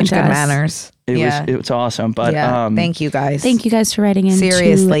writing Such into good us. manners. It was awesome. But yeah. Thank you guys. Thank you guys for writing in.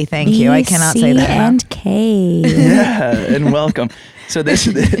 Seriously, thank you. I cannot say that enough. And K. Yeah, and welcome. So this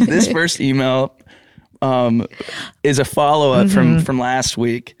first email is a follow up from last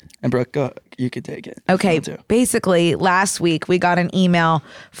week. And Brooke, you could take it. Okay. You want to. Basically, last week we got an email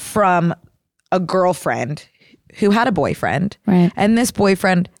from a girlfriend who had a boyfriend. Right. And this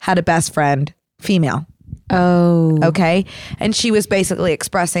boyfriend had a best friend, female. Oh. Okay. And she was basically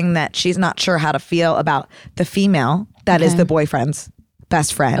expressing that she's not sure how to feel about the female that is Okay. the boyfriend's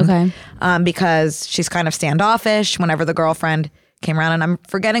best friend. Okay. Because she's kind of standoffish whenever the girlfriend came around, and I'm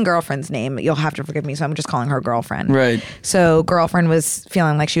forgetting girlfriend's name. You'll have to forgive me. So I'm just calling her girlfriend. Right. So girlfriend was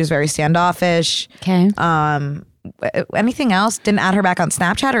feeling like she was very standoffish. Okay. Anything else? Didn't add her back on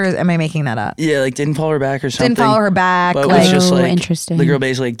Snapchat, or am I making that up? Yeah, like didn't follow her back or something. Didn't follow her back. But it like, was just like interesting. the girl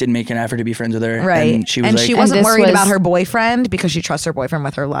basically like, didn't make an effort to be friends with her. right. And she was like, she wasn't this worried was- about her boyfriend because she trusts her boyfriend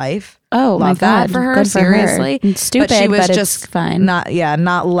with her life. Oh, my Love that God. for her. Good for her. Seriously. It's stupid, but she was but it's just fine.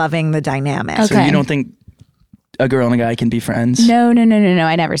 not loving the dynamic. Okay. so you don't think a girl and a guy can be friends? No.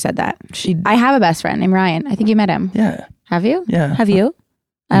 I never said that. I have a best friend named Ryan. I think you met him. Yeah. Have you? Yeah. Have you?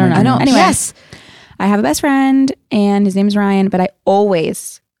 I don't know. I don't. Anyway, Yes. I have a best friend and his name is Ryan, but I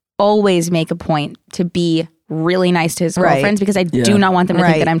always make a point to be really nice to his Right. girlfriends because I Yeah. do not want them to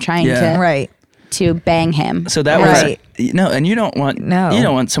Right. think that I'm trying Yeah. Right. to bang him. So that Right. No, and you don't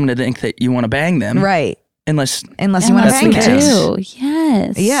want someone to think that you want to bang them. Right. Unless you want to bang the case. too.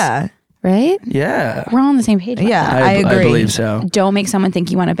 Yes. Yeah. Right? Yeah. We're all on the same page. Yeah, I agree. I believe so. Don't make someone think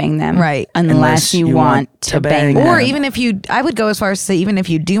you want to bang them. Right. Unless you want to bang them. Or even if I would go as far as to say, even if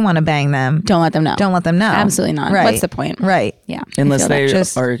you do want to bang them, don't let them know. Don't let them know. Absolutely not. Right. What's the point? Right. Yeah. Unless they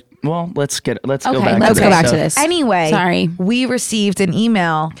are. Well, let's go back. Let's go back to this. Anyway, sorry. We received an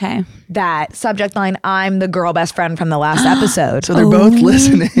email. Okay. That subject line, I'm the girl best friend from the last episode. So they're both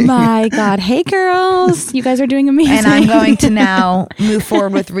listening. My God. Hey, girls. You guys are doing amazing. And I'm going to now move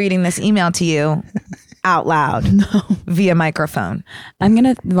forward with reading this email to you out loud via microphone. I'm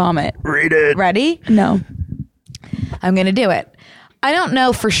going to vomit. Read it. Ready? No. I'm going to do it. I don't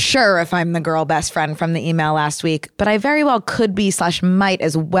know for sure if I'm the girl best friend from the email last week, but I very well could be / might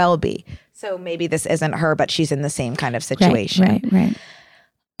as well be. So maybe this isn't her, but she's in the same kind of situation. Right.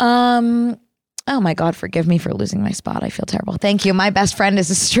 Oh my God, forgive me for losing my spot. I feel terrible. Thank you. My best friend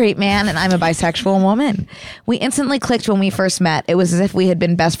is a straight man and I'm a bisexual woman. We instantly clicked when we first met. It was as if we had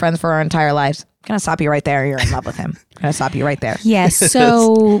been best friends for our entire lives. I'm going to stop you right there. You're in love with him. I'm going to stop you right there. Yes.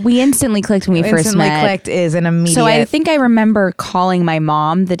 So we instantly clicked when we first met. Instantly clicked is an immediate. So I think I remember calling my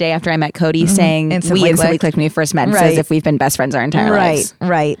mom the day after I met Cody saying we instantly clicked when we first met. Right. As if we've been best friends our entire lives.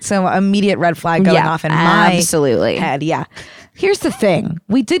 Right. So immediate red flag going off in my head. Yeah. Here's the thing.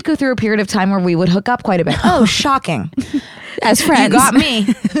 We did go through a period of time where we would hook up quite a bit. Oh, shocking. As friends. You got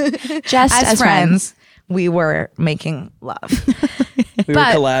me. Just as friends. We were making love. We were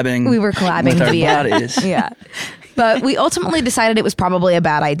collabing with our bodies. Yeah. But we ultimately decided it was probably a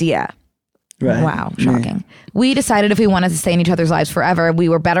bad idea. Right. Wow, shocking. We decided if we wanted to stay in each other's lives forever, we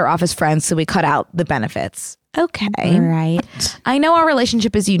were better off as friends, so we cut out the benefits. Okay. Right. I know our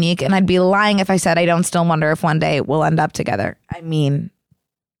relationship is unique, and I'd be lying if I said I don't still wonder if one day we'll end up together. I mean,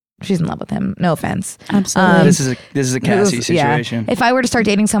 she's in love with him. No offense. Absolutely. This is a Cassie situation. Yeah. If I were to start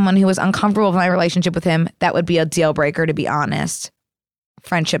dating someone who was uncomfortable with my relationship with him, that would be a deal breaker, to be honest.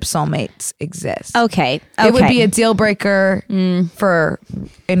 Friendship soulmates exist. Okay. It would be a deal breaker for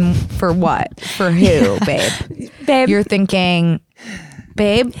what? For who, babe? Babe. You're thinking,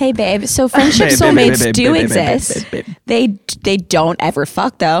 babe? Hey, babe. So friendship soulmates do exist. They don't ever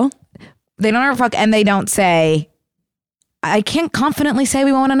fuck, though. They don't ever fuck, and they don't say, I can't confidently say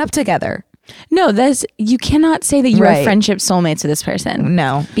we won't end up together. No, you cannot say that you are friendship soulmates with this person.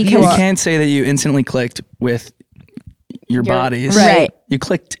 No. Because you can't say that you instantly clicked with your bodies. Right. You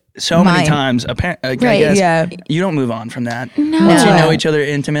clicked so many times. I guess you don't move on from that. No. Once you know each other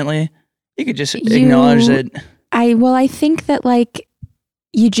intimately, you could just acknowledge that. I think that like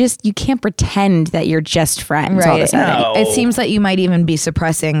you can't pretend that you're just friends all of a sudden. No. It seems that you might even be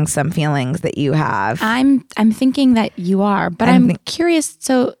suppressing some feelings that you have. I'm thinking that you are, but I'm curious.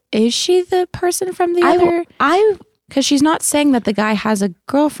 So is she the person from the other? Because she's not saying that the guy has a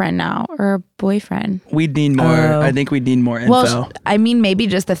girlfriend now or a boyfriend. We'd need more. I think we'd need more info. Well, I mean, maybe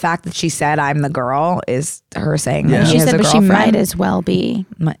just the fact that she said I'm the girl is her saying that she she has said, a but girlfriend. she might as well be.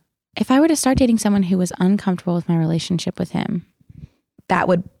 If I were to start dating someone who was uncomfortable with my relationship with him, that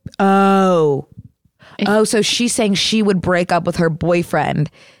would. So she's saying she would break up with her boyfriend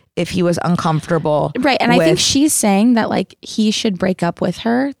if he was uncomfortable. Right. And I think she's saying that like he should break up with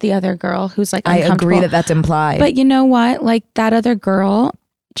her, the other girl who's like uncomfortable. I agree that that's implied. But you know what? Like that other girl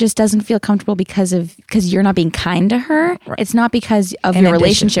just doesn't feel comfortable because you're not being kind to her. Right. It's not because of your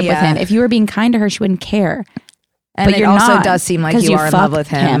relationship with him. If you were being kind to her, she wouldn't care. And but it also does seem like you are in love with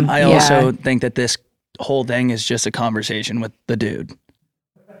him. I also think that this whole thing is just a conversation with the dude.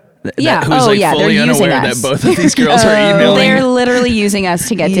 Who's fully unaware that both of these girls are emailing. They're literally using us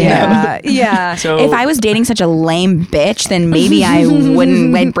to get to him. Yeah. So if I was dating such a lame bitch, then maybe I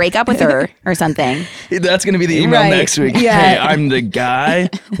wouldn't break up with her or something. That's going to be the email next week. Yeah. Hey, I'm the guy.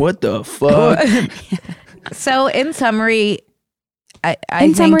 What the fuck? So in summary, I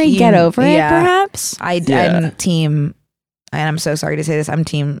get over it, perhaps? I'm team... And I'm so sorry to say this. I'm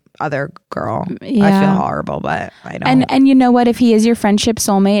team other girl. Yeah. I feel horrible, but I don't. And you know what? If he is your friendship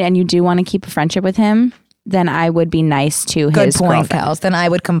soulmate and you do want to keep a friendship with him, then I would be nice to his Good point, girlfriend. Kels. Then I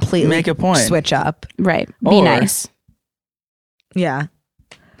would completely make a point. Switch up. Right. Be nice. Yeah.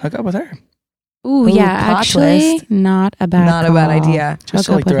 Hook up with her. Ooh, yeah. Actually, not a bad idea. Just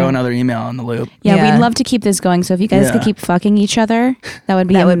to throw another email on the loop. Yeah, we'd love to keep this going. So if you guys could keep fucking each other, that would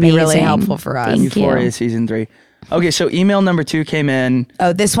be really helpful for us. Thank Euphoria you. season 3. Okay, so email number 2 came in.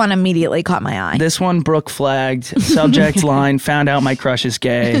 Oh, this one immediately caught my eye. This one, Brooke flagged. Subject line, found out my crush is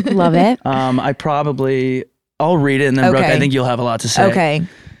gay. Love it. I'll read it, and then Brooke, I think you'll have a lot to say. Okay.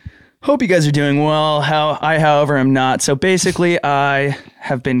 Hope you guys are doing well. However, am not. So basically, I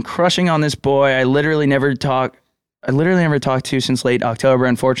have been crushing on this boy. I literally never talk I literally never talked to since late October.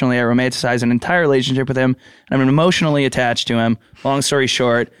 Unfortunately, I romanticized an entire relationship with him, and I'm emotionally attached to him. Long story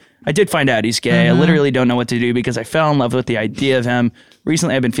short, I did find out he's gay. I literally don't know what to do because I fell in love with the idea of him.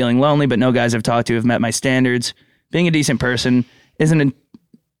 Recently, I've been feeling lonely, but no guys I've talked to have met my standards. Being a decent person isn't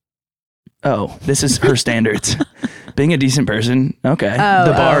this is her standards. Being a decent person, okay.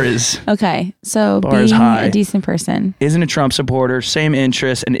 The bar is... Okay, so being a decent person. Isn't a Trump supporter, same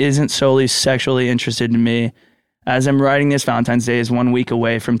interests, and isn't solely sexually interested in me. As I'm writing this, Valentine's Day is 1 week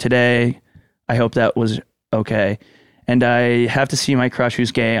away from today. I hope that was okay. And I have to see my crush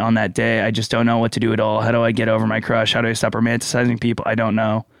who's gay on that day. I just don't know what to do at all. How do I get over my crush? How do I stop romanticizing people? I don't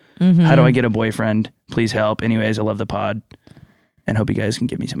know. How do I get a boyfriend? Please help. Anyways, I love the pod and hope you guys can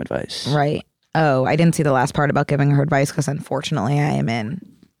give me some advice. Right. Oh, I didn't see the last part about giving her advice because unfortunately I am in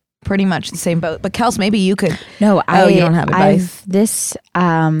pretty much the same boat. But Kels, maybe you could. No, you don't have advice.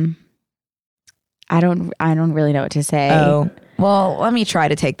 I don't really know what to say. Oh, well, let me try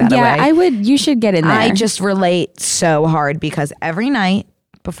to take that away. Yeah, you should get in there. I just relate so hard because every night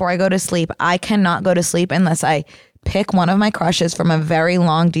before I go to sleep, I cannot go to sleep unless I pick one of my crushes from a very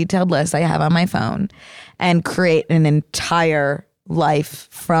long, detailed list I have on my phone and create an entire life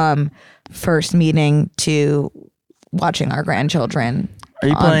from first meeting to watching our grandchildren. Are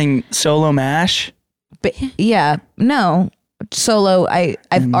you playing solo MASH? But yeah, no. Solo,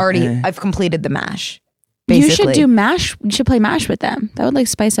 I've completed the MASH. Basically. You should do MASH. You should play MASH with them. That would like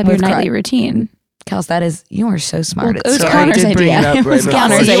spice up your nightly routine. Kels, you are so smart. It was Connor's idea.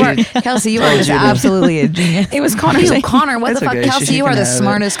 Kelsey, you are just absolutely a genius. It was Connor's idea. Connor, what the fuck? Okay. Kelsey, you are the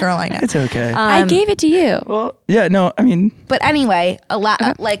smartest girl I know. It's okay. I gave it to you. Well, yeah, no, I mean. But anyway,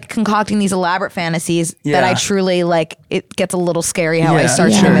 like concocting these elaborate fantasies that I truly like, it gets a little scary how I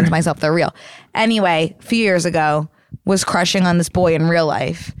start to convince myself they're real. Anyway, a few years ago, was crushing on this boy in real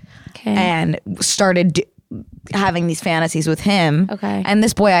life and started having these fantasies with him. Okay. And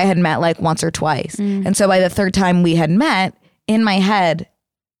this boy I had met like once or twice. And so by the third time we had met, in my head,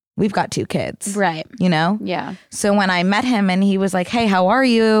 we've got 2 kids. Right. You know? Yeah. So when I met him and he was like, hey, how are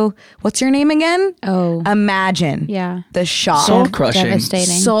you? What's your name again? Oh. Imagine the shock. Soul crushing.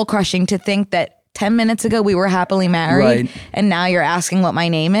 Devastating. Soul crushing to think that 10 minutes ago we were happily married and now you're asking what my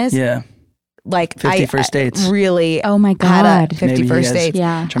name is. Yeah. Like 50 first dates. Really. Oh my God. Had a 50 Maybe first dates.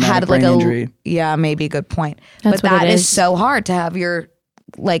 Yeah. Traumatic brain injury. Yeah, maybe a good point. That's but what that it is is. so hard to have your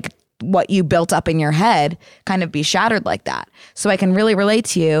like what you built up in your head kind of be shattered like that. So I can really relate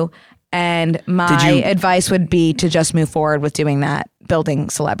to you. And my advice would be to just move forward with doing that,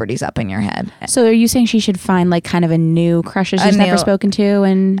 building celebrities up in your head. So are you saying she should find like kind of a new crush she's never spoken to?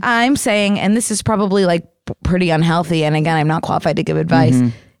 And I'm saying, and this is probably like pretty unhealthy. And again, I'm not qualified to give advice.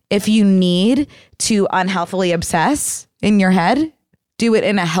 If you need to unhealthily obsess in your head, do it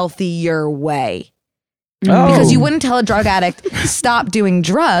in a healthier way. Because you wouldn't tell a drug addict, stop doing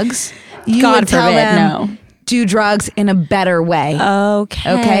drugs. You would tell them, do drugs in a better way.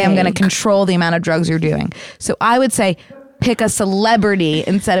 Okay, I'm going to control the amount of drugs you're doing. So I would say, pick a celebrity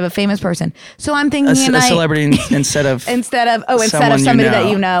instead of a famous person. So I'm thinking a celebrity instead of somebody that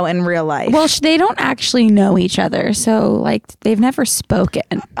you know in real life. Well, they don't actually know each other, so like they've never spoken.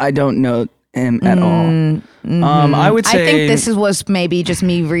 I don't know him at all. I would say I think this was maybe just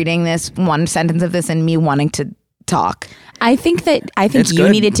me reading this one sentence of this and me wanting to talk. I think It's you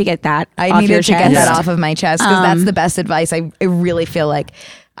good. neted to get that. I off needed your to get chest. that off of my chest because that's the best advice I really feel like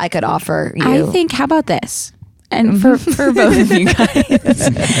I could offer you. I think. How about this? And for both of you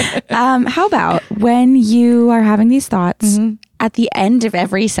guys, how about when you are having these thoughts at the end of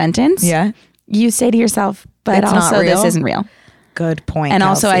every sentence? Yeah, you say to yourself, "But It's also, not real. this isn't real." Good point. And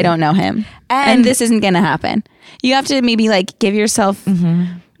also, Kelsey. I don't know him, and this isn't going to happen. You have to maybe like give yourself.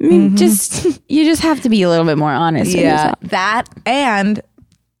 You just have to be a little bit more honest with yourself. That, and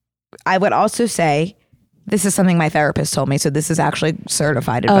I would also say, this is something my therapist told me, so this is actually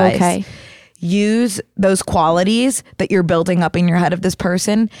certified advice. Okay. Use those qualities that you're building up in your head of this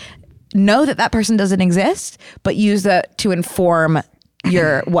person. Know that that person doesn't exist, but use that to inform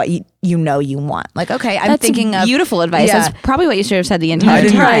what you know you want. Like, okay, I'm That's thinking of beautiful advice. Yeah. That's probably what you should have said the entire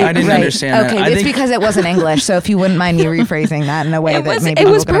time. I didn't understand that. Okay, it's because it wasn't English. So if you wouldn't mind me rephrasing that in a way that maybe it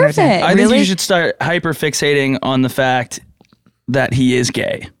was people can understand. perfect. I think you should start hyperfixating on the fact that he is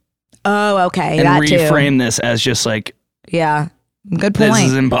gay. Oh, okay, And that reframe this as just like, Yeah, good point. This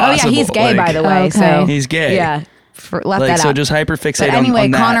is impossible. Oh yeah, he's gay, Like, by the way. okay. So he's gay. yeah, left Like, that so out. just hyperfixate But anyway,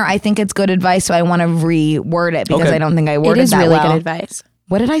 on that. Connor, I think it's good advice, so I want to reword it because Okay. I don't think I It worded is that really well. good advice.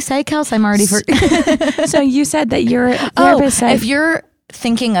 What did I say, Kels? I'm already So you said that your therapist said if you're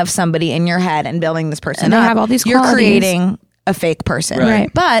thinking of somebody in your head and building this person And they up, have all these you're qualities. creating a fake person.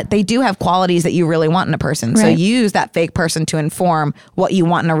 Right. But they do have qualities that you really want in a person. So Right. use that fake person to inform what you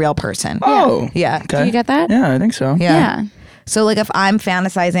want in a real person. Oh. Yeah. Okay. Do you get that? Yeah, I think so. Yeah. So like if I'm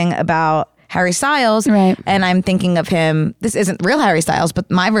fantasizing about Harry Styles Right. and I'm thinking of him, this isn't real Harry Styles, but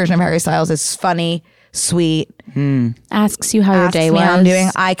my version of Harry Styles is funny, sweet, Asks you how your asks day me was. how I'm doing.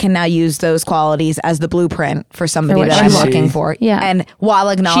 I can now use those qualities as the blueprint for somebody what that she I'm wants. looking for. Yeah. And while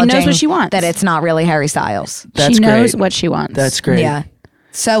acknowledging what she wants. that it's not really Harry Styles. That's She knows great. what she wants. That's great. Yeah.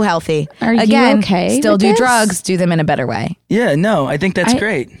 So healthy. Are you Again, okay still with do this? drugs, do them in a better way. Yeah, no, I think that's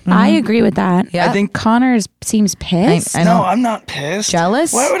great. I agree with that. Yeah. I think Connor seems pissed. I no, know. I'm not pissed.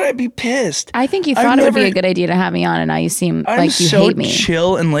 Jealous? Why would I be pissed? I think you I've thought it would be never- a good idea to have me on, and now you seem I'm like you so hate me.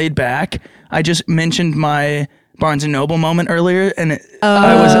 chill and laid back. I just mentioned my Barnes and Noble moment earlier, and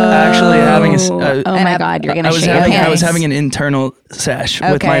I was actually having Oh my God, you're gonna I was shit your having I pants. was having an internal sesh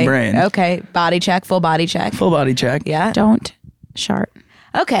with my brain. Okay. Body check, full body check. Full body check. Yeah. Don't shart.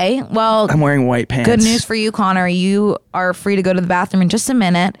 Okay. Well, I'm wearing white pants. good news for you, Connor. You are free to go to the bathroom in just a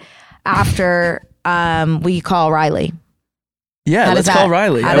minute after we call Riley. Yeah, How let's does call that-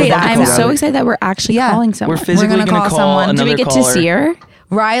 Riley. how I does would Wait, love to that I'm call so Riley. excited that we're actually Yeah. calling someone. We're physically gonna going to call call someone. another Do we get caller. to see her?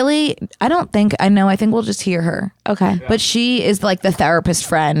 Riley, I don't think I know. I think we'll just hear her. Okay. But she is like the therapist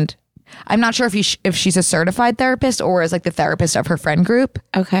friend. I'm not sure if she's a certified therapist or is like the therapist of her friend group.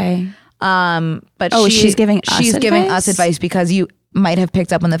 Okay. But Oh, she's giving us she's giving us advice? advice because you might have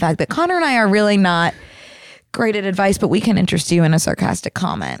picked up on the fact that Connor and I are really not great at advice, but we can interest you in a sarcastic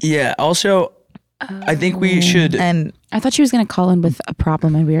comment. Yeah, also, I think we should. And I thought she was going to call in with a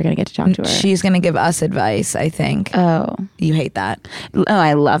problem and we were going to get to talk to her. she's going to give us advice, I think. Oh. You hate that. Oh,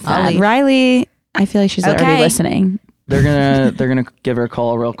 I love that. leave. Riley, I feel like she's Okay. already listening. They're gonna give her a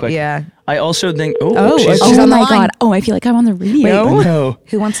call real quick. Yeah. I also think. Oh, she's she's Oh on the my line. God. Oh, I feel like I'm on the radio. no.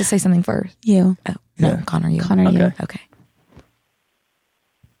 Who wants to say something first? You. Oh, no, Connor, you. Connor, you. Okay. Okay.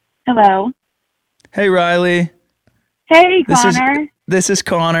 Hello. Hey, Riley. Hey, This Connor. this is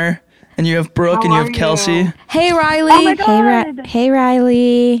Connor, and you have Brooke, How and you are have Kelsey. you? Hey, Riley. Oh my God. Hey,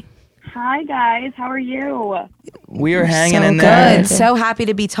 Riley. Hi, guys. How are you? We are hanging So in there. Good. So happy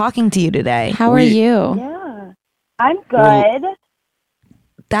to be talking to you today. How are We- you? Yeah. I'm good. Well-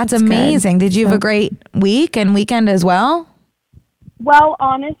 That's amazing. Did you have a great week and weekend as well? Well,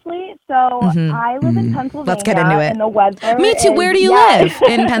 honestly, so I live in Pennsylvania. Let's get into it. And the weather Me too. is- Where do you yes.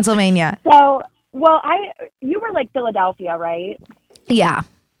 live? In Pennsylvania. So, well, you were like Philadelphia, right? Yeah.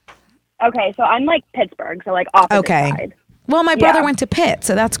 Okay, so I'm like Pittsburgh, so like opposite Okay. side. Well, my brother Yeah. went to Pitt,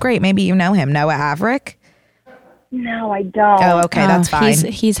 so that's great. Maybe you know him, Noah Averick. No, I don't. Oh, okay, that's fine.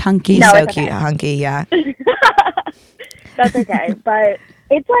 He's hunky. He's No, so it's cute, okay. hunky. Yeah. That's okay. But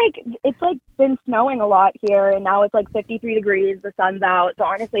it's like been snowing a lot here, and now it's like 53 degrees. The sun's out. So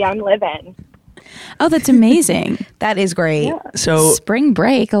honestly, I'm living. Oh, that's amazing. That is great. So, Spring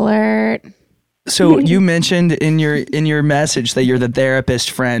break alert. so you mentioned in your message that you're the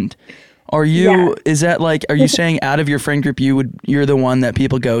therapist friend. Are you? Yeah. Is that like? Are you saying out of your friend group, you're the one that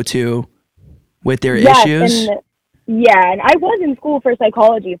people go to with their issues? And I was in school for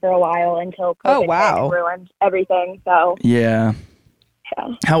psychology for a while until COVID hit wow. and ruined everything. So Yeah. yeah.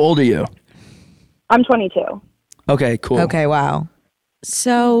 How old are you? I'm 22. Okay, cool. Okay, wow.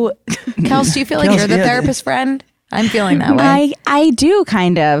 So Kels, do you feel like you're the yeah. therapist friend? I'm feeling that way. I do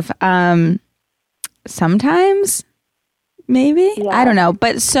kind of. Sometimes, maybe. Yeah. I don't know.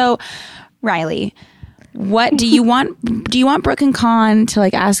 But so, Riley, what do you want? Do you want Brooke and Con to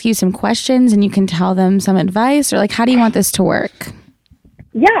like ask you some questions and you can tell them some advice, or like how do you want this to work?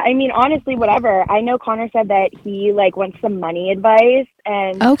 Yeah, I mean, honestly, whatever. I know Connor said that he like wants some money advice,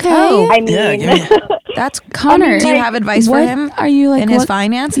 and Okay. Oh, I mean, Yeah, give me- That's Connor, Do you like, have advice for what him are you like in his what-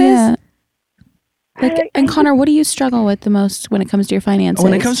 finances? Yeah. Like, I- and Connor, what do you struggle with the most when it comes to your finances?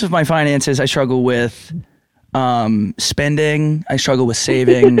 When it comes to my finances, I struggle with spending. I struggle with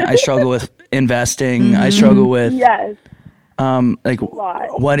saving. I struggle with investing. I struggle with yes, like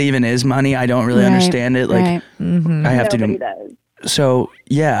lot. what even is money? I don't really Right, understand it. Like right. I have nobody to do. does. So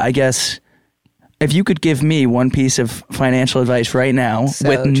yeah, I guess if you could give me one piece of financial advice right now So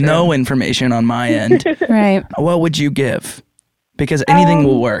with true. no information on my end, Right. what would you give? Because anything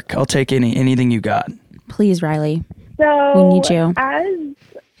will work. I'll take anything you got. Please, Riley. So We need you. as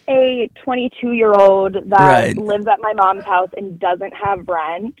a 22-year-old that Right. lives at my mom's house and doesn't have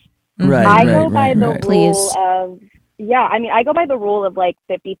rent, Right, I right, go by right, the right. Please. rule of, I go by the rule of like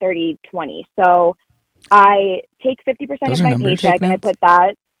 50, 30, 20. So I take 50% Those of are my numbers. paycheck Take and I notes. put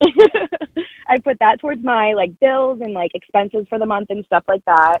that, I put that towards my like bills and like expenses for the month and stuff like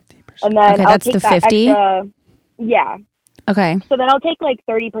that. And then Okay, I'll that's take the that 50? extra, yeah. Okay. So then I'll take like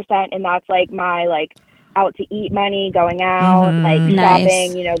 30% and that's like my like out to eat money, going out, like Nice.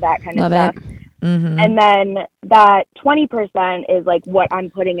 shopping, you know, that kind of Love stuff. it. And then that 20% is like what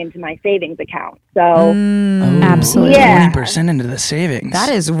I'm putting into my savings account. So Absolutely. Yeah. 20% into the savings. That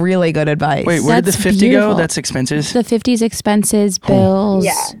is really good advice. Wait, where did the That's 50 beautiful. go? That's expenses. The 50s expenses, bills.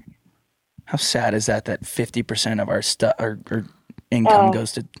 yeah. How sad is that? That 50% of our stuff, our income Oh.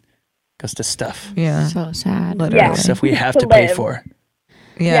 goes to stuff. Yeah. So sad. Literally. Yeah. Stuff we have To to pay live. for.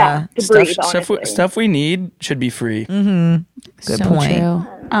 Yeah. To breathe, honestly. Stuff we need should be free. Good so point. True.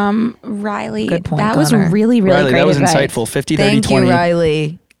 Riley, Good point, that was Connor. really, really Riley, great that was advice. insightful. 50, 30, Thank 20. you,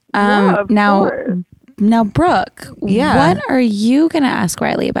 Riley. Yeah, of Now, course. now, Brooke, Yeah. what are you going to ask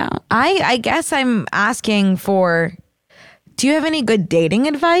Riley about? I guess I'm asking for, do you have any good dating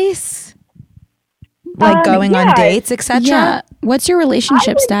advice? Like going on yeah. dates, etc.? Yeah. What's your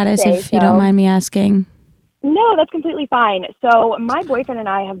relationship I would status, say if you don't so. mind me asking? No, that's completely fine. So my boyfriend and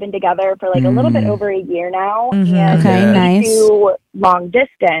I have been together for like a little bit over a year now. And Okay, we nice. do long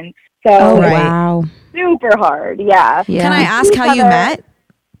distance. So Oh, right. wow. super hard. Yeah. Yeah. Can I ask how you Other- met?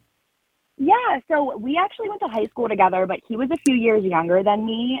 Yeah, so we actually went to high school together, but he was a few years younger than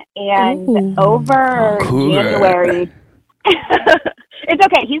me. And Ooh. over Cougar. January, it's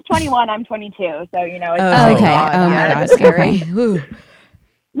okay. He's 21, I'm 22. So, you know, it's Oh, okay. God. Oh, my Yeah, God. that's scary. Okay. Ooh.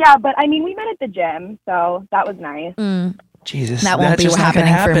 yeah, but I mean, we met at the gym, so that was nice. Jesus, That won't be just not gonna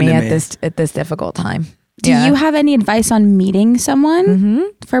happening for happen me to at this difficult time. Do you have any advice on meeting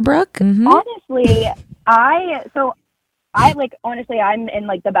someone for Brooke? Honestly, honestly, I'm in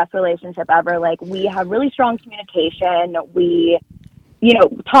like the best relationship ever. Like we have really strong communication. We, you know,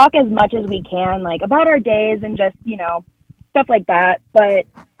 talk as much as we can, like about our days and just, you know, stuff like that. But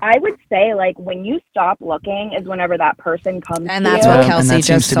I would say like when you stop looking is whenever that person comes And to that's you. what and Kelsey that seems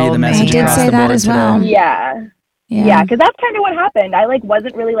just to be the told me. message I did across say the that board as today. well. Yeah. Yeah, because that's kind of what happened. I like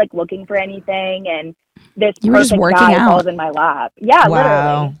wasn't really like looking for anything, and this You were just perfect working guy out. falls in my lap. Yeah,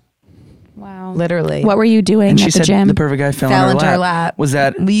 Wow. literally. Wow. Literally. What were you doing And she at the said gym? the perfect guy fell Fell in into her her lap. lap. Was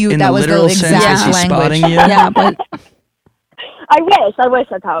that You- in that the was the literal sense? exact Was he language. spotting you? Yeah, but I wish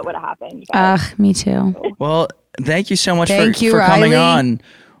that's how it would have happened. but- me too. Well, thank you so much Thank you, for coming Riley. on.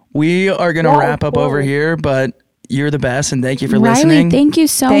 We are going to Yeah, wrap of up over course. here, but you're the best, and thank you for Riley, listening. thank you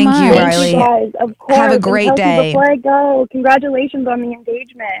so Thank much. you, Thank Riley. you guys, of course. Have a And great Kelsey, day. Before I go, congratulations on the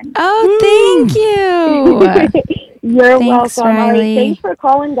engagement. Oh, thank you. You're Thanks, welcome. All Riley. right, thanks for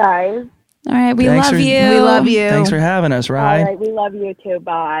calling, guys. All right, we Thanks love for- you. We love you. Thanks for having us, All Rye. right, we love you too.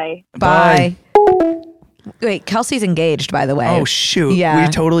 Bye. Bye. Wait, Kelsey's engaged, by the way. Oh, shoot. Yeah.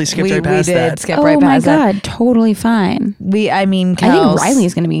 We totally skipped right past we did that. skip Oh right my past that. God, totally fine. I mean, I Kels, think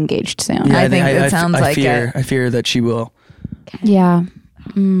Riley's going to be engaged soon. Yeah, I think it sounds like it. I fear that she will. Yeah.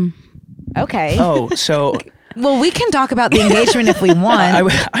 Okay. Oh, so Well, we can talk about the engagement if we want.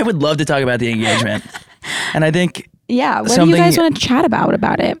 I would love to talk about the engagement. And I think Yeah. What do you Something- guys want to chat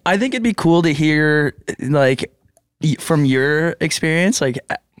about it? I think it'd be cool to hear, like, from your experience. Like,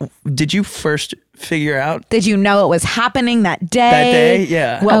 did you first figure out Did you know it was happening that day? that day?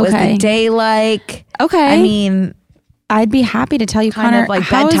 Yeah. What was Okay. the day like? Okay. I mean, I'd be happy to tell you kind Connor, of like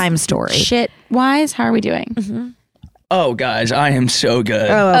how is bedtime story. Shit wise, how are we doing? Oh, guys, I am so good.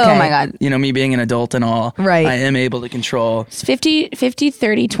 okay. Oh my God. You know, me being an adult and all, Right. I am able to control. It's 50,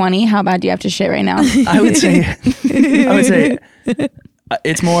 30, 20. How bad do you have to shit right now? I would say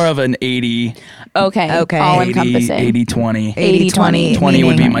it's more of an 80, Okay. Okay. All 80, encompassing. 80, 20. 80-20. 20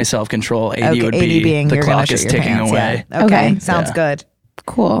 would be meaning- my self-control. 80 Okay, would 80 be being the you're gonna clock shit is your ticking pants, away. Yeah. Okay. Okay. Sounds Yeah. good.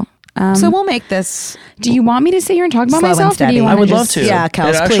 Cool. So we'll make this Do you want me to sit here and talk about Slow and myself? Or do steady. you I want I would love just, to. Yeah, Kels,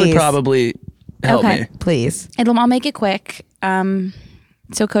 It actually please. probably help Okay. me. please. I'll make it quick.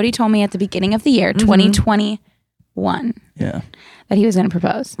 So Cody told me at the beginning of the year, 2021, Yeah. that he was going to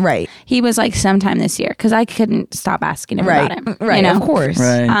propose. Right. He was like sometime this year because I couldn't stop asking him Right. about him. Right. You know? Of course.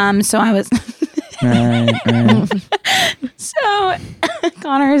 Right. So I was. right. So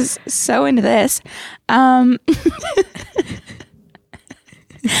Connor's so into this.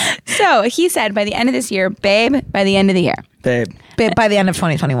 So he said by the end of this year, babe, by the end of the year, Babe. By the end of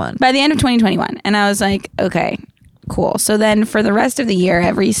 2021. by the end of 2021. And I was like, okay, cool. So then for the rest of the year,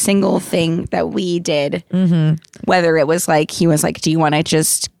 every single thing that we did, whether it was like, he was like, do you want to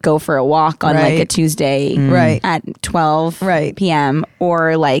just go for a walk on like a Right. Tuesday Right. at 12 Right. p.m.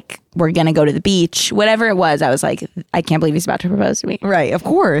 or like, we're going to go to the beach, whatever it was. I was like, I can't believe he's about to propose to me. Right. Of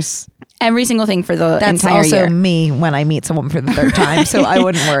course. Every single thing for the That's entire also year. me when I meet someone for the third time, so I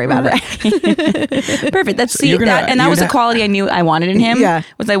wouldn't worry about it. Perfect. That's you're gonna- that, and that you're was a gonna- quality I knew I wanted in him. Yeah.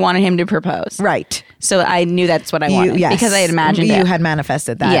 Was I wanted him to propose. Right. So I knew that's what I wanted because I had imagined you it. had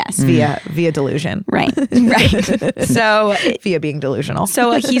manifested that Yes. via delusion. Right. Right. So Via being delusional.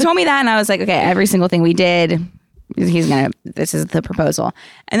 so he told me that, and I was like, okay, every single thing we did, this is the proposal.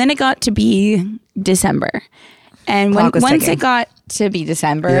 And then it got to be December. And once it got to be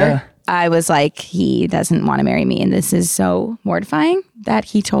December, I was like, he doesn't want to marry me. And this is so mortifying that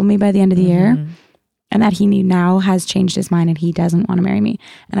he told me by the end of the year, and that he now has changed his mind and he doesn't want to marry me.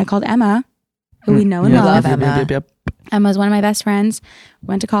 And I called Emma, who we know and love. Yep. Emma's one of my best friends. We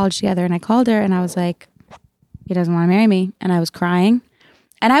went to college together, and I called her and I was like, he doesn't want to marry me. And I was crying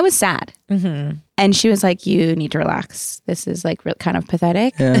and I was sad. And she was like, you need to relax. This is like kind of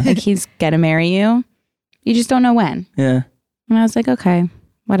pathetic. Like, he's going to marry you. You just don't know when. Yeah. And I was like, okay,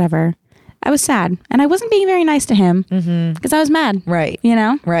 whatever. I was sad. And I wasn't being very nice to him because I was mad. Right. You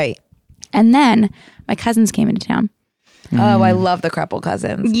know? Right. And then my cousins came into town. Oh, I love the Kreppel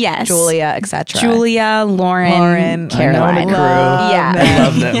cousins. Yes. Julia, etc. Julia, Lauren, Caroline. Yeah. I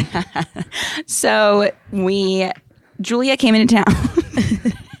love them. So Julia came into town.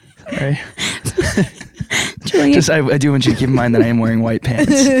 Right. Julia. I do want you to keep in mind that I am wearing white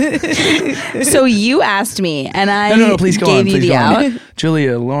pants. So you asked me, and I No, please go on. gave you Please the go out. on.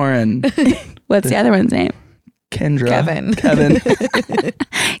 Julia, Lauren, What's the other one's name? Kendra, Kevin.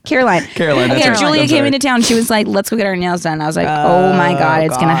 Caroline. That's Okay, right. Julia I'm came sorry. into town. She was like, let's go get our nails done. I was like, oh my God,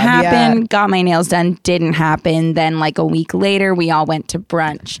 it's going to God, happen. yeah. Got my nails done. Didn't happen. Then like a week later, we all went to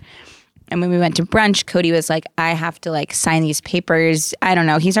brunch. And when we went to brunch, Cody was like, I have to like sign these papers. I don't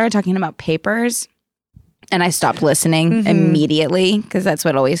know. He started talking about papers. And I stopped listening immediately because that's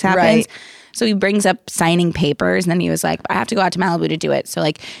what always happens. Right. So he brings up signing papers, and then he was like, I have to go out to Malibu to do it. So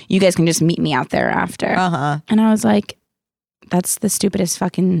like, you guys can just meet me out there after. And I was like, that's the stupidest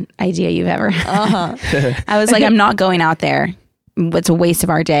fucking idea you've ever had. I was like, I'm not going out there. It's a waste of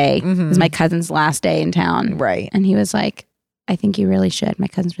our day. It's my cousin's last day in town. Right. And he was like, I think you really should. My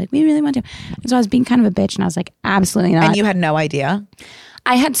cousins were like, we really want to. And so I was being kind of a bitch, and I was like, absolutely not. And you had no idea?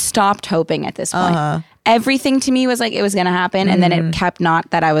 I had stopped hoping at this point. Everything to me was like it was going to happen. And then it kept not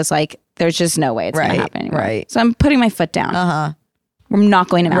that I was like, there's just no way it's going to happen anymore. Right. So I'm putting my foot down. We're not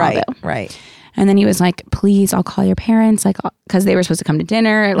going to Malibu. Right. And then he was like, please, I'll call your parents. Like, because they were supposed to come to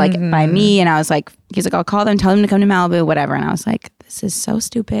dinner, like by me. And I was like, he's like, I'll call them, tell them to come to Malibu, whatever. And I was like, this is so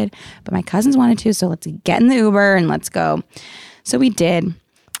stupid. But my cousins wanted to. So let's get in the Uber and let's go. So we did.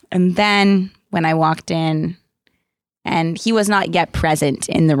 And then when I walked in, and he was not yet present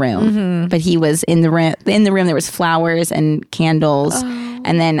in the room, but he was in the room. In the room, there was flowers and candles.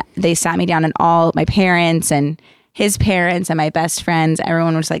 And then they sat me down, and all my parents and his parents and my best friends,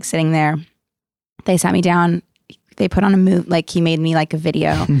 everyone was like sitting there. They sat me down. They put on a movie, like he made me like a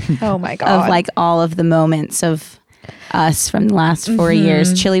video Oh my God. of like all of the moments of us from the last 4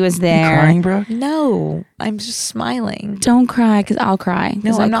 years. Chili was there. Crying, bro? No, I'm just smiling. Don't cry, because I'll cry. 'cause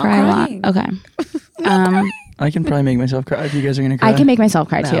No, I I'm not cry crying. a lot. Okay. I can probably make myself cry if you guys are going to cry. I can make myself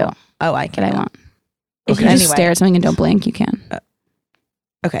cry No. too, Oh, I if can. I want. If Okay. you just Anyway. stare at something and don't blink, you can.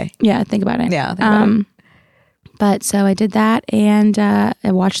 Okay. Yeah, think about it. Yeah. think about it. But so I did that, and I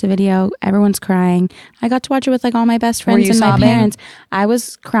watched the video. Everyone's crying. I got to watch it with like all my best friends you and my sobbing? parents. I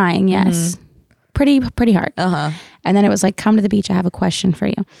was crying, yes, pretty hard. And then it was like, come to the beach. I have a question for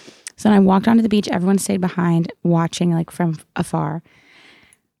you. So then I walked onto the beach. Everyone stayed behind, watching like from afar.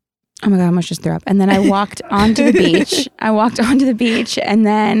 Oh my God, I almost just threw up. And then I walked onto the beach. And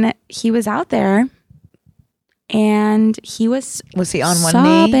then he was out there, and he was Was he on one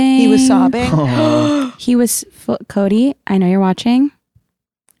sobbing. knee? He was sobbing. He was Cody, I know you're watching.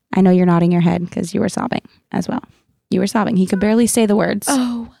 I know you're nodding your head because you were sobbing as well. You were sobbing. He could barely say the words.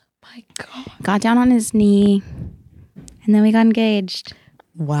 Oh my God. Got down on his knee, and then we got engaged.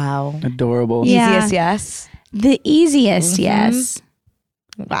 Wow. Adorable. Yeah. Easiest yes. The easiest, yes.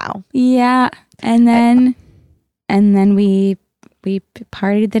 Wow. Yeah. And then we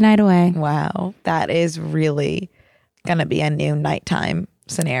partied the night away. Wow. That is really gonna be a new nighttime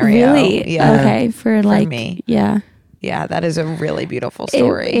scenario. Really? Yeah. Okay. For like me. Yeah. Yeah, that is a really beautiful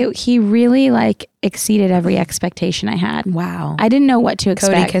story. He really like exceeded every expectation I had. Wow. I didn't know what to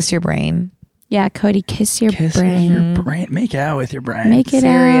expect. Cody, kiss your brain. Yeah, Cody, kiss your Kiss brain. your brain. Make out with your brain. Make it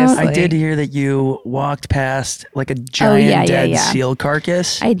Seriously. out. I did hear that you walked past like a giant dead seal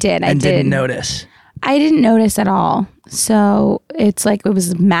carcass. I did. and didn't notice. I didn't notice at all. So it's like it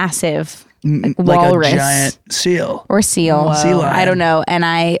was massive, like walrus a giant seal. or seal. Sea lion. I don't know. And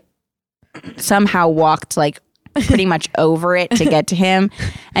I somehow walked like pretty much over it to get to him,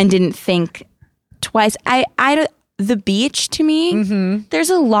 and didn't think twice. the beach to me, there's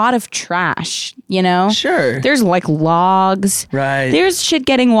a lot of trash, you know? Sure. There's like logs. Right. There's shit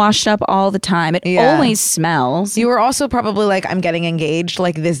getting washed up all the time. It always smells. You were also probably like, I'm getting engaged,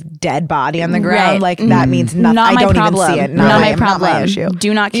 like this dead body on the ground. Right. Like that means nothing. Not I my don't problem. even see it. Not my problem. Not my issue.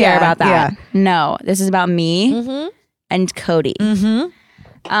 Do not care about that. Yeah. No, this is about me and Cody.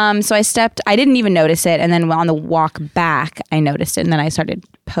 So I didn't even notice it. And then on the walk back, I noticed it. And then I started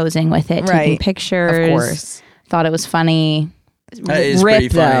posing with it, taking pictures. Of course. Thought it was funny. That is pretty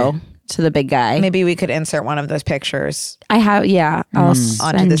funny. Though, to the big guy. Maybe we could insert one of those pictures. I have, I'll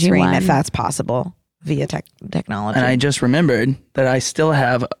send onto the screen one. if that's possible via technology. And I just remembered that I still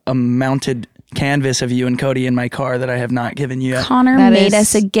have a mounted canvas of you and Cody in my car that I have not given you yet. Connor made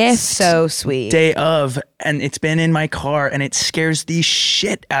us a gift. So sweet. Day of, and it's been in my car, and it scares the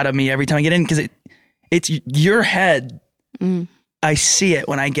shit out of me every time I get in because it's your head. I see it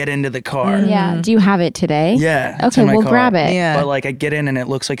when I get into the car. Yeah. Do you have it today? Yeah. Okay, we'll grab it. Yeah. But like I get in and it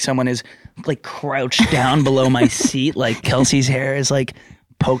looks like someone is like crouched down below my seat. Like Kelsey's hair is like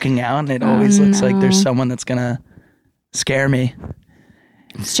poking out, and it always looks like there's someone that's gonna scare me.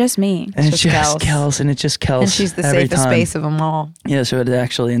 It's just me. And it's just Kels, and it's just Kels. And she's the every safest time. space of them all. Yeah, so it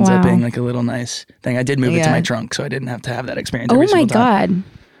actually ends up being like a little nice thing. I did move it to my trunk, so I didn't have to have that experience. Oh every my single time. God.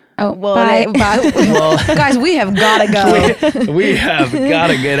 Oh, Well, Well, guys, we have got to go. we have got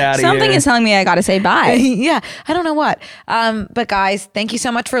to get out of here. Something is telling me I got to say bye. Yeah, I don't know what. But guys, thank you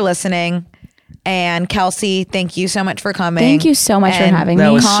so much for listening. And Kelsey, thank you so much for coming. Thank you so much for And having that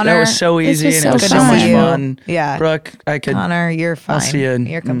me. was Connor, that was so easy, was and so it was so fun. much Good to see fun. you. Yeah. Brooke, I could. Connor, you're fine. I'll see you.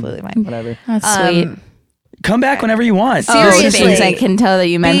 You're completely fine. Whatever. That's sweet. Come back whenever you want. Seriously. Things I can tell that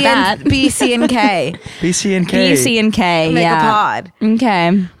you meant that. B, C, and K. BC and K. B, C, and K. Make yeah. a pod.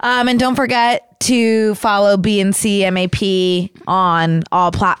 Okay. And don't forget to follow B&C MAP on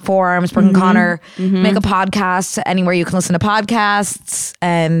all platforms. Brooke and Connor make a podcast anywhere you can listen to podcasts.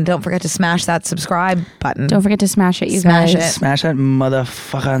 And don't forget to smash that subscribe button. Don't forget to smash it, you Smash guys. it. Smash that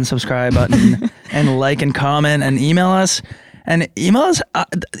motherfucking subscribe button and like and comment and email us. And email us.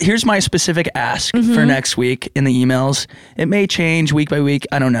 Here's my specific ask for next week in the emails. It may change week by week.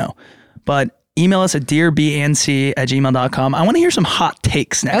 I don't know. But email us at dearbnc@gmail.com. I want to hear some hot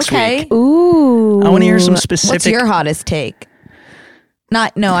takes next week. Ooh. I want to hear some specific. What's your hottest take?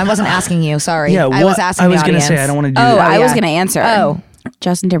 No, I wasn't asking you. Sorry. Yeah, I was asking I the was going to audience. say I don't want to do Oh, that. I was going to answer. Oh.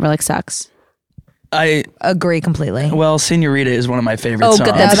 Justin Timberlake sucks. I Agree completely. well, Senorita is one of my favorite Oh, songs.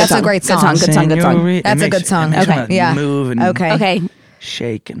 good. That's a great song. Good song. Good song. Senorita. That's It a good song. It makes me Okay. wanna Yeah. move and Okay. Okay.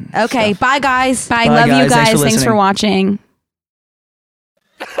 shake and Okay. stuff. Bye, guys. Bye. Bye, Love you guys. Thanks guys. for Thanks for listening. watching.